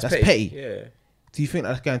 That's that's petty. petty. Yeah. Do you think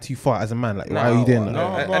that's going too far as a man? Like, why are you doing that?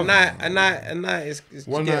 no. A night is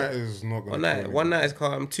One yeah. night is not gonna. One night, kill one me. night is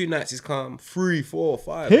calm. 2 nights is calm. 3, 4,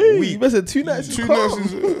 5. Hey, week. you must have 2 nights. Two nights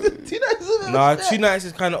is 2 nights. Is Nah, 2 nights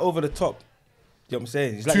is kind of over the top. You know what I'm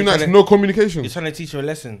saying? It's like 2 you're nights, trying to- no communication. You're trying to teach her a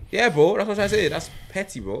lesson. Yeah, bro. That's what I'm trying to say. That's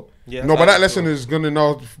petty, bro. Yeah. No, but that's that lesson is gonna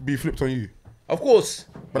now be flipped on you. Of course.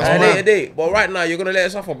 But But that's at a mad. later date. But right now, you're gonna let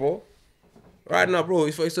it suffer, bro. Right now, bro.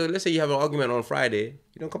 So let's say you have an argument on Friday.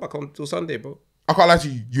 You don't come back until Sunday, bro. I can't lie to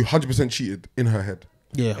you. You 100% cheated in her head.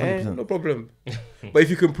 Yeah, Eh, 100%. no problem. But if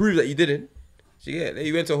you can prove that you didn't, so yeah,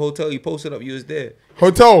 you went to a hotel, you posted up, you was there.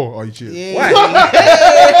 Hotel? Oh, you cheated. Why?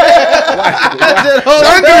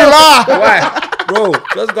 Shangri-La! Why? Bro,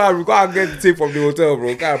 just go and get the tape from the hotel,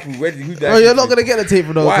 bro. Gotta prove who that. Bro, you're not gonna get the tape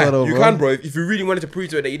from the Why? hotel, though, You bro. can, bro. If you really wanted to prove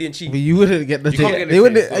to her that you didn't cheat, But you wouldn't get the you can't tape. get They the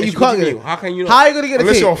wouldn't. tape. You What can't do you get mean? it. How can you not? How are you gonna get the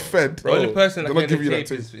Unless tape? you're fed. The only person that They're can not get give you the that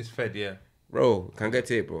tape tape. is Fed, yeah. Bro, can get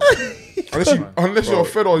tape, bro. Unless you're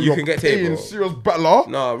fed or you you're can get tape, paying bro. serious battler.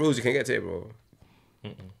 No, rules, you can get tape, bro.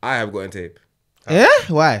 I have gotten tape Yeah?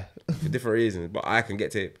 Why? for different reasons, but I can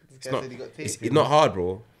get tape. It's not hard,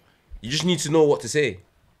 bro. You just need to know what to say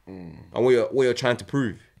and what you're trying to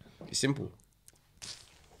prove. It's simple.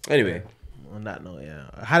 Anyway, On that note, yeah,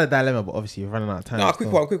 I had a dilemma, but obviously you're running out of time. no,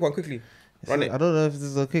 still. quick one, quickly. Run it. I don't know if this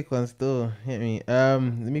is a quick one still. Hit me. Let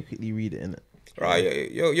me quickly read it in it.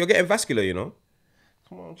 Right, you're getting vascular, you know.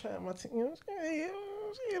 Come on, I'm trying my thing. Don't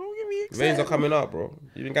get me Veins excited. are coming up, bro.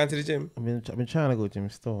 You been going to the gym? I've been trying to go gym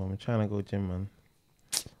still. I've been trying to go gym, man.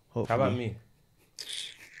 Hopefully. How about me?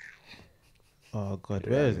 Oh god,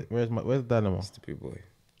 where is it? Where's the dilemma? Stupid boy.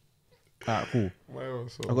 Alright, cool. Well,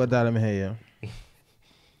 so- I got a dilemma here, yeah.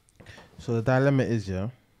 So the dilemma is, yeah.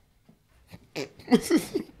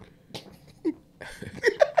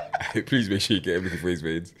 Please make sure you get everything for his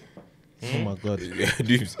veins. Oh my god. Yeah,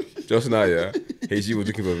 dudes. Just now, yeah. HG was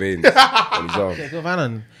looking for veins on his arm. Yeah, go find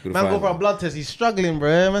him. Couldn't Man, find go for a him. blood test. He's struggling,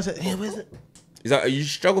 bro. Man said, hey, where's it? Is that you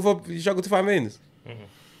struggle to find veins? Yeah,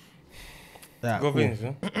 Got cool. veins,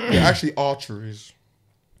 yeah? They're actually arteries.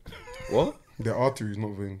 What? They're arteries,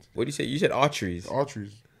 not veins. What do you say? You said arteries.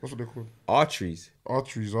 Arteries. That's what they're called. Arteries.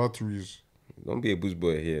 Arteries. Don't be a booze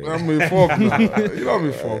boy here. I'm in fog now. You know I'm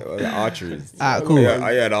in fog. Arteries. Ah, cool.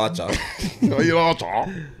 I an archer. You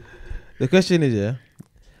archer. The question is, yeah,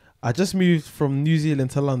 I just moved from New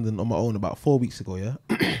Zealand to London on my own about 4 weeks ago, yeah.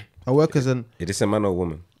 I work as an... Is this a man or a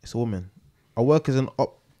woman? It's a woman. I work as an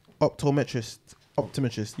optometrist.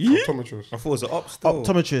 Optometrist. I thought it was an op still.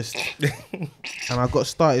 Optometrist. And I got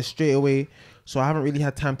started straight away, so I haven't really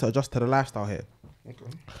had time to adjust to the lifestyle here. Okay.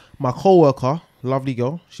 My co-worker, lovely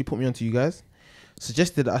girl, she put me on to you guys,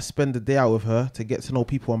 suggested that I spend the day out with her to get to know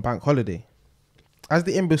people on bank holiday. As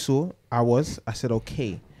the imbecile I said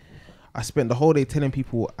okay. I spent the whole day telling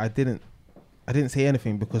people I didn't say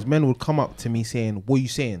anything because men would come up to me saying, what are you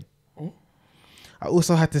saying? I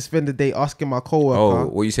also had to spend the day asking my co-worker. Oh,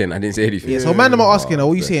 what are you saying? I didn't say anything. Yeah, so man, I'm asking her,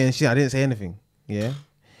 what are you saying? She, I didn't say anything. Yeah.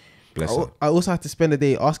 Bless her. I also had to spend the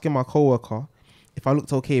day asking my co-worker if I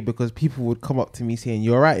looked okay because people would come up to me saying,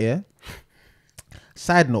 you alright, yeah?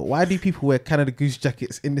 Side note, why do people wear Canada Goose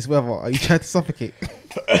jackets in this weather? Are you trying to suffocate?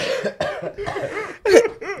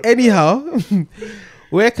 Anyhow,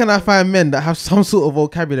 where can I find men that have some sort of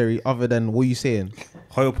vocabulary other than what are you saying?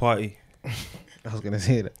 Hoil party. I was going to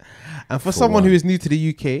say that. And for someone who is new to the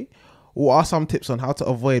UK, what are some tips on how to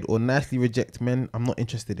avoid or nicely reject men I'm not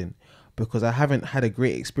interested in? Because I haven't had a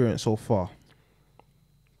great experience so far.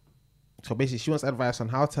 So basically, she wants advice on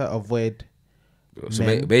how to avoid So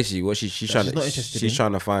men basically, what she's trying she's not to interested in.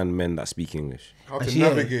 trying to find men that speak English. How And to she-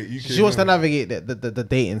 navigate UK. She wants to navigate the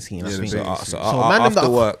dating scene. I Yeah, the think. dating So, So man, them after that-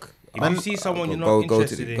 work, If you see someone you're not go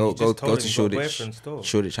interested to in, go you just go tell to them you got boyfriend still.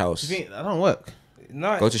 Shoreditch House. You think that don't work?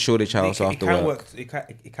 No, Go to Shoreditch House after can work.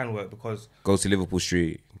 It can work because Go to Liverpool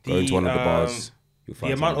Street. Go The, into one of the bars. You'll the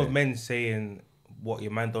find amount someone of there. men saying what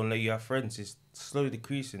your man don't let you have friends is slowly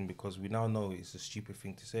decreasing because we now know it's a stupid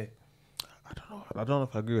thing to say. I don't know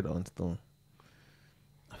if I agree with that one still.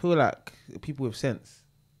 I feel like people with sense,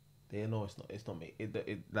 they know it's not me.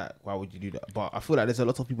 Like, why would you do that? But I feel like there's a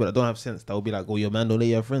lot of people that don't have sense that will be like, oh, your man don't let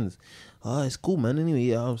you have friends. Oh, it's cool, man. Anyway,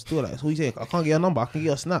 yeah, I'm still like, so what you say? I can't get your number. I can get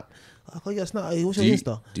your snap. I can't get your snap. Hey, what's your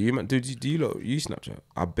Insta? Do you lot use Snapchat?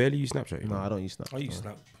 I barely use Snapchat. You No, know? I don't use snap. I use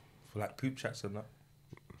Snap for like group chats and that.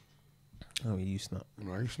 I don't really use snap.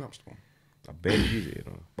 No, you snap still. I barely use it, you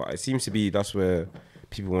know. But it seems to be that's where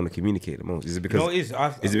people want to communicate the most. Is it You because know what it is?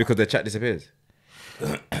 is it because the chat disappears?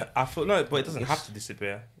 I feel no, but it doesn't have to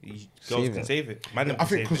disappear. Girls Save can it. save it. Man, them I can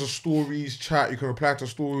think save because it. of stories, chat, you can reply to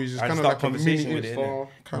stories. It's And kind of start like a mini conversation with it, Insta,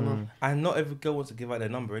 kind of. And not every girl wants to give out their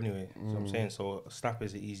number anyway. So I'm saying, so Snap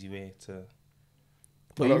is an easy way to.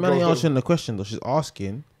 But A you lot of man ain't girls answering the question though. She's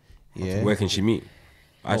asking. Yeah. Where can she meet?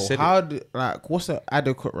 I Oh, said how do, like what's the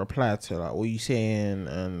adequate reply to like what you saying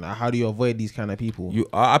and how do you avoid these kind of people?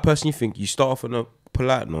 I personally think you start off on a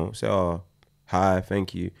polite note. Say, oh, hi,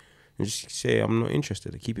 thank you, and just say I'm not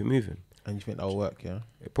interested. Keep it moving. And you think that'll work, yeah?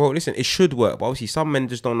 Bro, listen, it should work, but obviously some men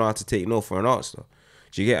just don't know how to take no for an answer.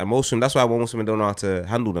 Do you get? And most of them, that's why most women don't know how to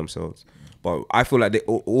handle themselves. But I feel like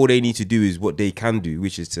all they need to do is what they can do,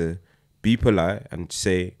 which is to be polite and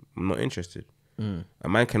say I'm not interested. A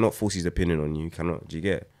man cannot force his opinion on you. Cannot. Do you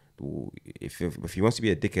get? If he wants to be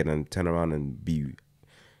a dickhead and turn around and be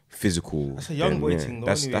physical, That's a young then, boy yeah, thing, though,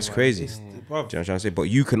 That's anyway, that's man. crazy. It's- Do you know bruv. what I'm trying to say? But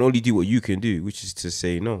you can only do what you can do, which is to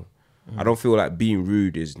say no. I don't feel like being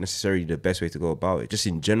rude is necessarily the best way to go about it. Just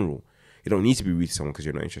in general, you don't need to be rude to someone because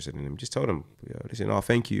you're not interested in them. Just tell them, yeah, listen, oh,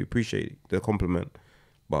 thank you, appreciate the compliment,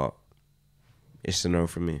 but it's a no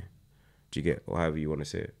from me. Do you get? Or however you want to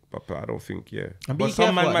say it. But I don't think, yeah. And be But some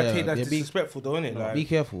careful man out might there. take that Yeah, disrespectful, though, innit? Like, be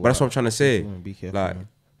careful. But that's what I'm trying to say. Be careful. Like, man.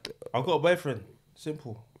 I've got a boyfriend.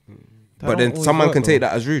 Simple. but then don't someone always can work, take though.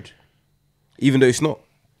 that as rude, even though it's not.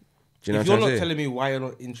 Do you know If what you're I'm not trying to say? telling me why you're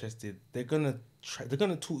not interested, they're gonna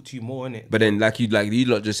talk to you more, innit? But then, like you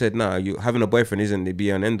lot just said, nah, you having a boyfriend isn't it be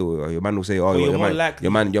an end all. Or your man will say, oh, But your you're more man, likely.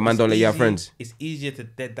 your man it's don't let you have easy- friends. It's easier to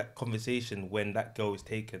dead that conversation when that girl is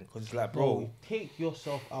taken because it's like, Bro, bro, take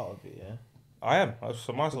yourself out of it, yeah? I am.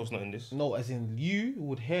 So myself's not in this. No, as in you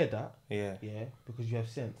would hear that, Yeah. yeah, because you have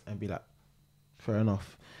sense and be like, fair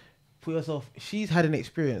enough. Put yourself, she's had an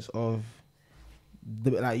experience of,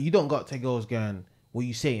 like, you don't got to girls going, what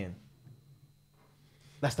you saying?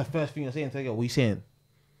 That's the first thing you're saying to a girl, what you saying?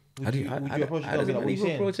 Would you approach a girl and be like, what you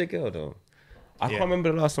saying? approach a girl though? I Yeah. can't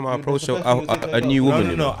remember the last time I That's the approached first thing you say to a a new girl. woman.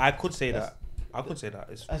 No, you no, know? no. I could say that. I could say that.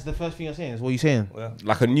 It's, That's the first thing you're saying, is what you saying? yeah.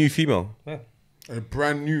 Like a new female. Yeah. A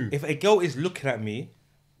brand new. If a girl is looking at me,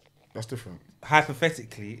 That's different.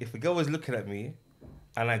 Hypothetically, if a girl was looking at me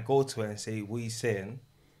and I go to her and say, "What are you saying?"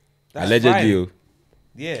 That's Allegedly. fine.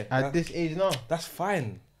 Yeah. At this age now. That's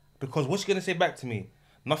fine. Because what's she gonna say back to me?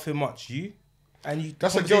 Nothing much. You. And you.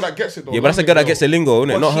 That's a girl that gets it though. Yeah, but that's a girl that gets the lingo,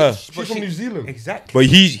 isn't it? Not her. She's from New Zealand. Exactly. But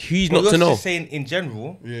he's not to know. Just saying in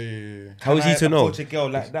general. Yeah. How is he to know? Approach a girl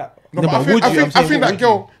like that. No, but I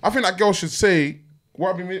think that girl should say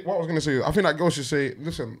what I was gonna say. I think that girl should say,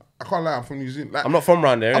 "Listen, I can't lie. I'm from New Zealand. Like, I'm not from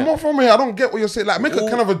around there. I'm not from here. I don't get what you're saying. Like, make a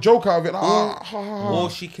kind of a joke out of it. Or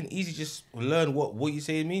she can easily just learn what you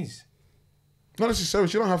say it means. Not necessarily.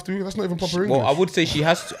 She don't have to. That's not even proper English. Well, I would say she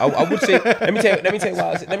has to. I would say. Let me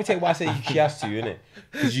tell you why I say she has to, innit?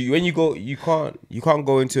 Because when you go, you can't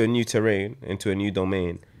go into a new terrain, into a new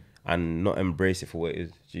domain, and not embrace it for what it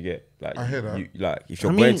is. Do you get? Like, I hear that. If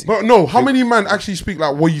you're going to, but no, how many man actually speak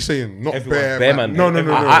like what you saying? Not bare man. No.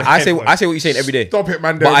 I say what you're saying every day. Stop it,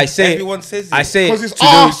 man. But I say everyone says it. I say because it's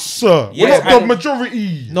us. We're not the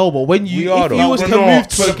majority. No, but when you if you was to move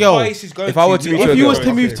to a girl, if I were to move to a girl, if you was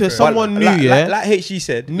to move to someone new, yeah, like HG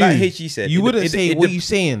said, you wouldn't say what you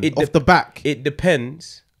saying off the back. It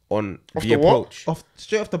depends on the what? approach.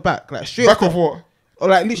 Straight off the back, like straight Back off of what? or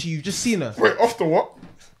like literally you've just seen her. Wait, off the what?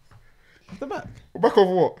 Off the back. Back of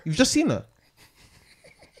what? You've just seen her.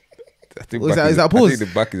 I think Is that a pause? I think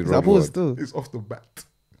the back is Is wrong. that pause too? It's off the bat.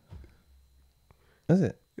 Is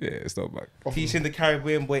it? Yeah, it's not back. Teaching the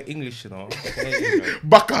Caribbean boy English, you know.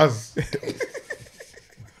 Backers.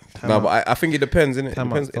 No, but I think it depends, innit? It Time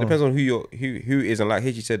depends on who is, and like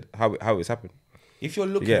HG said, how it's happened. If you're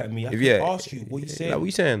looking at me, I can ask you what you saying. Like, what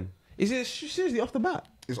you saying? Is it seriously off the bat?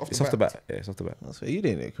 It's off It's off the bat. Yeah, it's off the bat. That's why you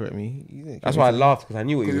didn't correct me. You didn't That's why I laughed, because I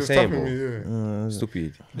knew what you were saying, bro. Me, yeah.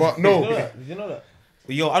 Stupid. But no. Did you know that?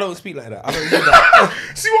 Yo, I don't speak like that. I don't do that.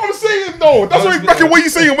 See what I'm saying though? That's what back in what you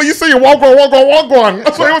saying. When you saying wagwan.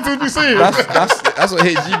 That's what you want to be saying. That's what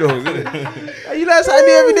HG knows, isn't it? You like something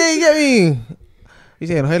new every day, you get me? You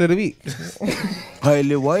saying highlight of the week?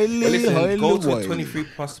 Highly, But listen, go to a 23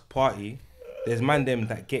 plus party. There's man them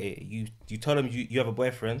that get it. You tell them you have a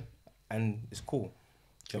boyfriend and it's cool.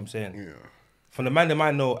 Do you know what I'm saying? Yeah. From the man them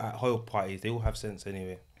I know at Hoil parties, they all have sense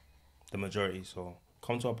anyway. The majority. So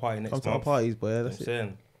come to our party next month. Come to our parties, boy. You know That's what I'm it.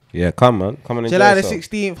 saying? Yeah, come man. Come and enjoy July the yourself.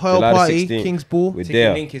 16th, Hoil July the party, 16th. King's Ball. We're Ticket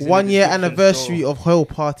there. link is in 1 the year description, anniversary so- of Hoil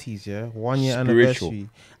parties, yeah. 1 year Spiritual. anniversary.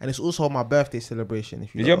 And it's also my birthday celebration.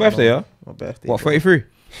 If you Is don't your birthday, know. yeah? My birthday. What, bro. 33?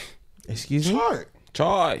 Excuse me?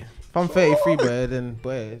 Chai. If I'm 33, boy, then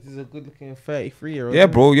boy, this is a good looking 33-year-old. Yeah,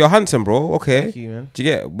 bro. You're handsome, bro. Okay. Thank you, man. Do you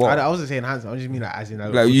get what? I wasn't saying handsome. I just mean like as in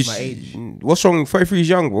like Like you, my age. what's wrong? 33 is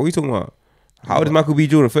young, bro. What are you talking about? How old is Michael B.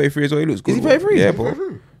 Jordan? 33 as well. He looks good. Is he bro. 33? Yeah, Is he bro.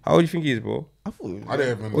 33? How old do you think he is, bro? I thought. I don't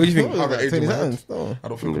even. What do you think? How the age in my head? No. I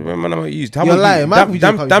don't think. Man, I'm used. How You're much lying. Michael B.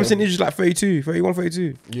 Jordan Damson can't is just like 32, 31,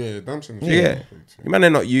 32. Yeah, dancing. Yeah. You man, they're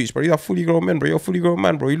not used, bro. You're a fully grown man, bro. You're a fully grown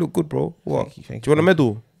man, bro. You look good, bro. What? Thank Do you want a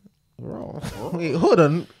medal? Bro. Wait, hold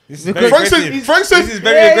on. This is very Frank said, aggressive. Frank said, This is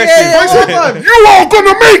very aggressive. Yeah, you are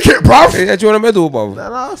gonna make it, bruv. Yeah, do you want a medal, bro?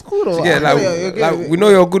 Nah, that's cool though. Yeah, like we know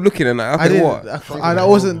you're good looking and that. I Okay, didn't. what? That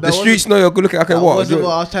wasn't. The streets know you're good looking. Okay, That what? wasn't Do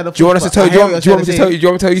what I was trying to you want us to push, tell but you? I hear Do what you you're want me to trying tell to you? Do you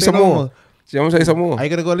want me to tell you say some no more? more. Do you want me to tell you some more? Are you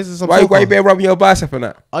gonna go listen to some? Why you soca? bare rubbing your bicep and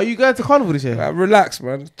that? Are you going to carnival this year? Like, relax,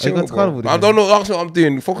 man. Chill, going to bro. carnival this I don't know. Ask me what I'm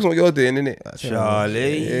doing. Focus on what you're doing, innit?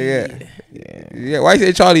 Charlie. Yeah. Why you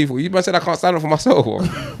say Charlie for? You man said I can't stand up for myself. Bro.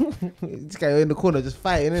 This guy in the corner just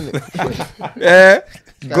fighting, innit? Yeah.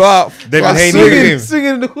 Go out. David Go Haney, swing look at it. him.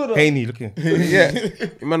 Swinging in the corner. Haney, look at him. Yeah.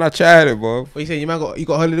 Man, I tried it, bro. What you saying? You man got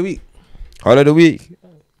holiday of the week? Holiday of the week.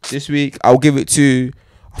 This week, I'll give it to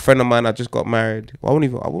a friend of mine. I just got married.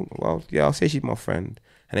 I'll say she's my friend.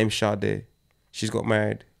 Her name's Sade. She's got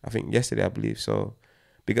married, I think, yesterday, I believe. So,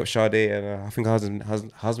 big up Sade. And I think her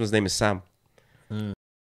husband's name is Sam.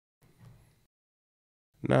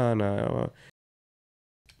 No.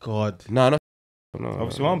 God. No.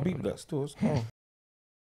 Obviously, one beat that still.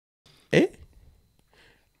 Eh?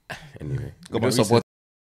 Anyway, Got my support.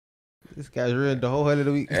 This guy's ruined the whole holiday of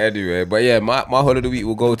the week. Anyway, but yeah, my holiday of the week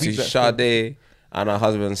will go to Beat that Sade and her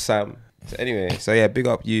husband Sam. So anyway, yeah, big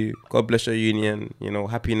up you. God bless your union. You know,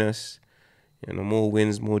 happiness. You know, more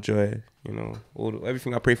wins, more joy. You know,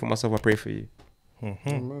 everything I pray for myself, I pray for you.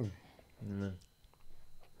 Amen.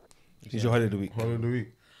 He's your holiday of the week. Holiday of the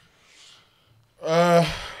week.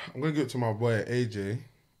 I'm gonna give it to my boy AJ.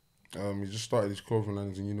 He just started his clothing line.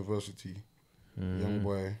 He's in university. Young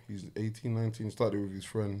boy. He's 18, 19. Started with his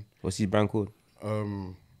friend. What's his brand called?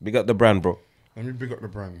 Big up the brand, bro. Let me big up the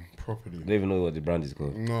brand properly. I don't even know what the brand is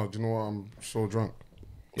called. No, do you know what? I'm so drunk.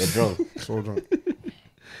 You're drunk. So drunk.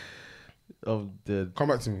 Come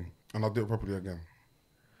back to me and I'll do it properly again.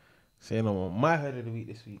 Say no more. My holiday of the week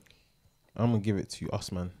this week. I'm gonna give it to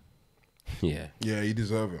us, man. Yeah. Yeah, you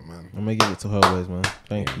deserve it, man. I'm gonna give it to Hoilboys, man.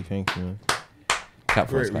 Thank you, man. Clap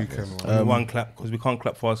for us, Great clap for us. weekend, Only man. one clap because we can't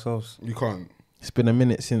clap for ourselves. You can't. It's been a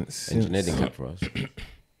minute since Engineer didn't clap for us.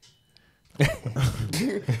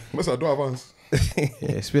 What's that? Do I advance?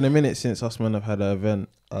 yeah, it's been a minute since us man have had an event.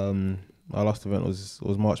 Our last event was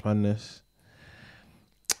March Madness.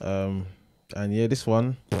 And yeah, this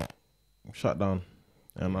one shut down.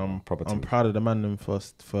 And I'm proud of the man them for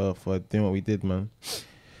doing what we did, man.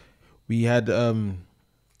 We had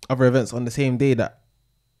other events on the same day that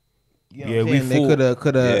We they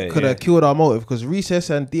could have killed our motive, because Recess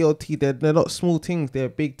and DOT, they're not small things, they're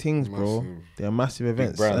big things, bro. Massive. They're massive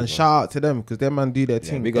events. brands, and bro. shout out to them, because their man do their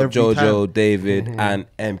thing. Big up every Jojo, time. David, and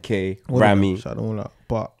MK, All of them, Rami. shout them all out.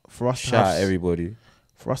 But for us Shout out everybody.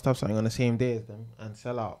 for us to have something on the same day as them and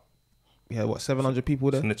sell out, we had 700 people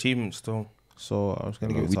It's there. an achievement still. So I'm just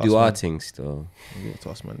gonna give it We to do us, our man. thing still. I'll give it to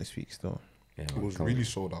us, man, this week still. Yeah, It man, was come really on.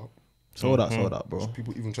 sold out. Sold out, bro. There's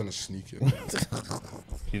people even trying to sneak it.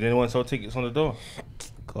 Did anyone sell tickets on the door?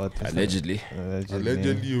 God, this Allegedly.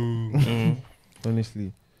 Allegedly, you.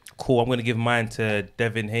 honestly. Cool. I'm gonna give mine to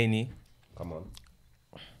Devin Haney. Come on.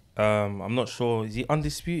 I'm not sure. Is he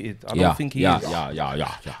undisputed? I Yeah, don't think he is. Yeah.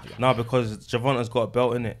 No, because Javonta's got a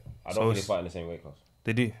belt in it. I don't really fight in the same weight class.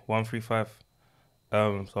 They do 135.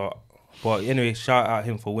 But anyway, shout out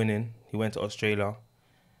him for winning. He went to Australia,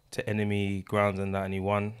 to enemy grounds and that, and he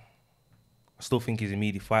won. I still think he's a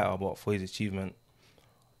meaty fighter, but for his achievement,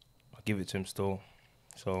 I give it to him still.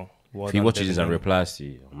 So well If he done, watches Devin this and Haney. replies to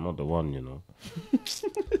you, I'm not the one, you know.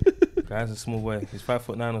 Guy's a small boy. He's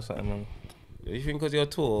 5'9" or something, man. You think because you're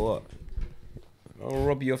tall or what? I'll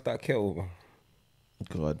rob you off that kettle, bro.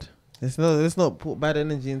 God. Let's not put bad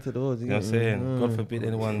energy into the world. You know what I'm saying? God forbid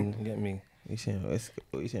anyone get me. What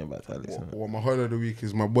you saying about Alex? What my highlight of the week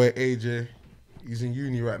is my boy AJ. He's in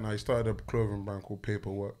uni right now. He started a clothing brand called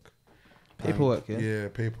Paperwork. Paperwork, yeah? Yeah,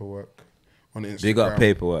 Paperwork. On Instagram. Big up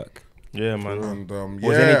paperwork. Yeah, man. And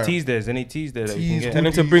Was any teas there? Is any teas there that we can Teas, get? Tell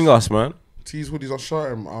him to bring us, man. Tees, hoodies, I'll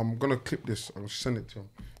shout him. I'm gonna clip this. I'll send it to him.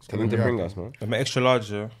 It's Tell gonna him to be bring out. us, man. I'm extra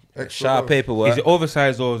large, yeah. Extra Shout out large. paperwork. Is it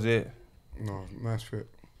oversized or is it No, nice fit.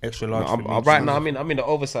 extra large? for me? I'm right now. I'm in the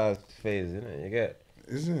oversized phase, innit? You get?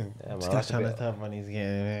 Isn't it? Yeah, man. This I guy's like, trying a to bit, tell money he's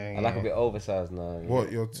getting. I like a bit oversized now.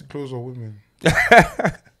 What? Your clothes are women? Do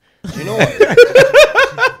you know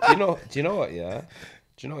what? Do you know what? Yeah.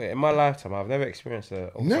 Do you know what? In my lifetime, I've never experienced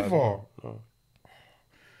a oversized Never. one. No.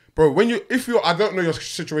 Bro, I don't know your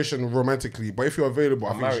situation romantically, but if you're available,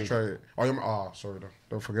 I think you should try it. Sorry,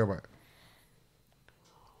 don't forget about it.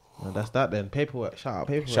 Well, that's that then. Paperwork. Shout out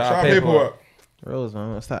paperwork. Shout Shout out paperwork. Paperwork. Rose,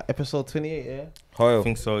 man. What's that? Episode 28, yeah? I Hoil.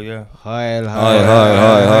 think so, yeah. Hi.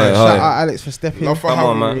 Hi. Shout out Alex for stepping. Love for Come having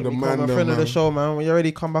on, me man. with the Become man, a them, friend of the man. show, man. When you're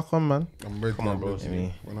ready, come back on, man. I'm ready, Come on, bro.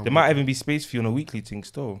 When I'm There might even be space for you on a weekly thing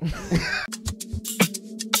still.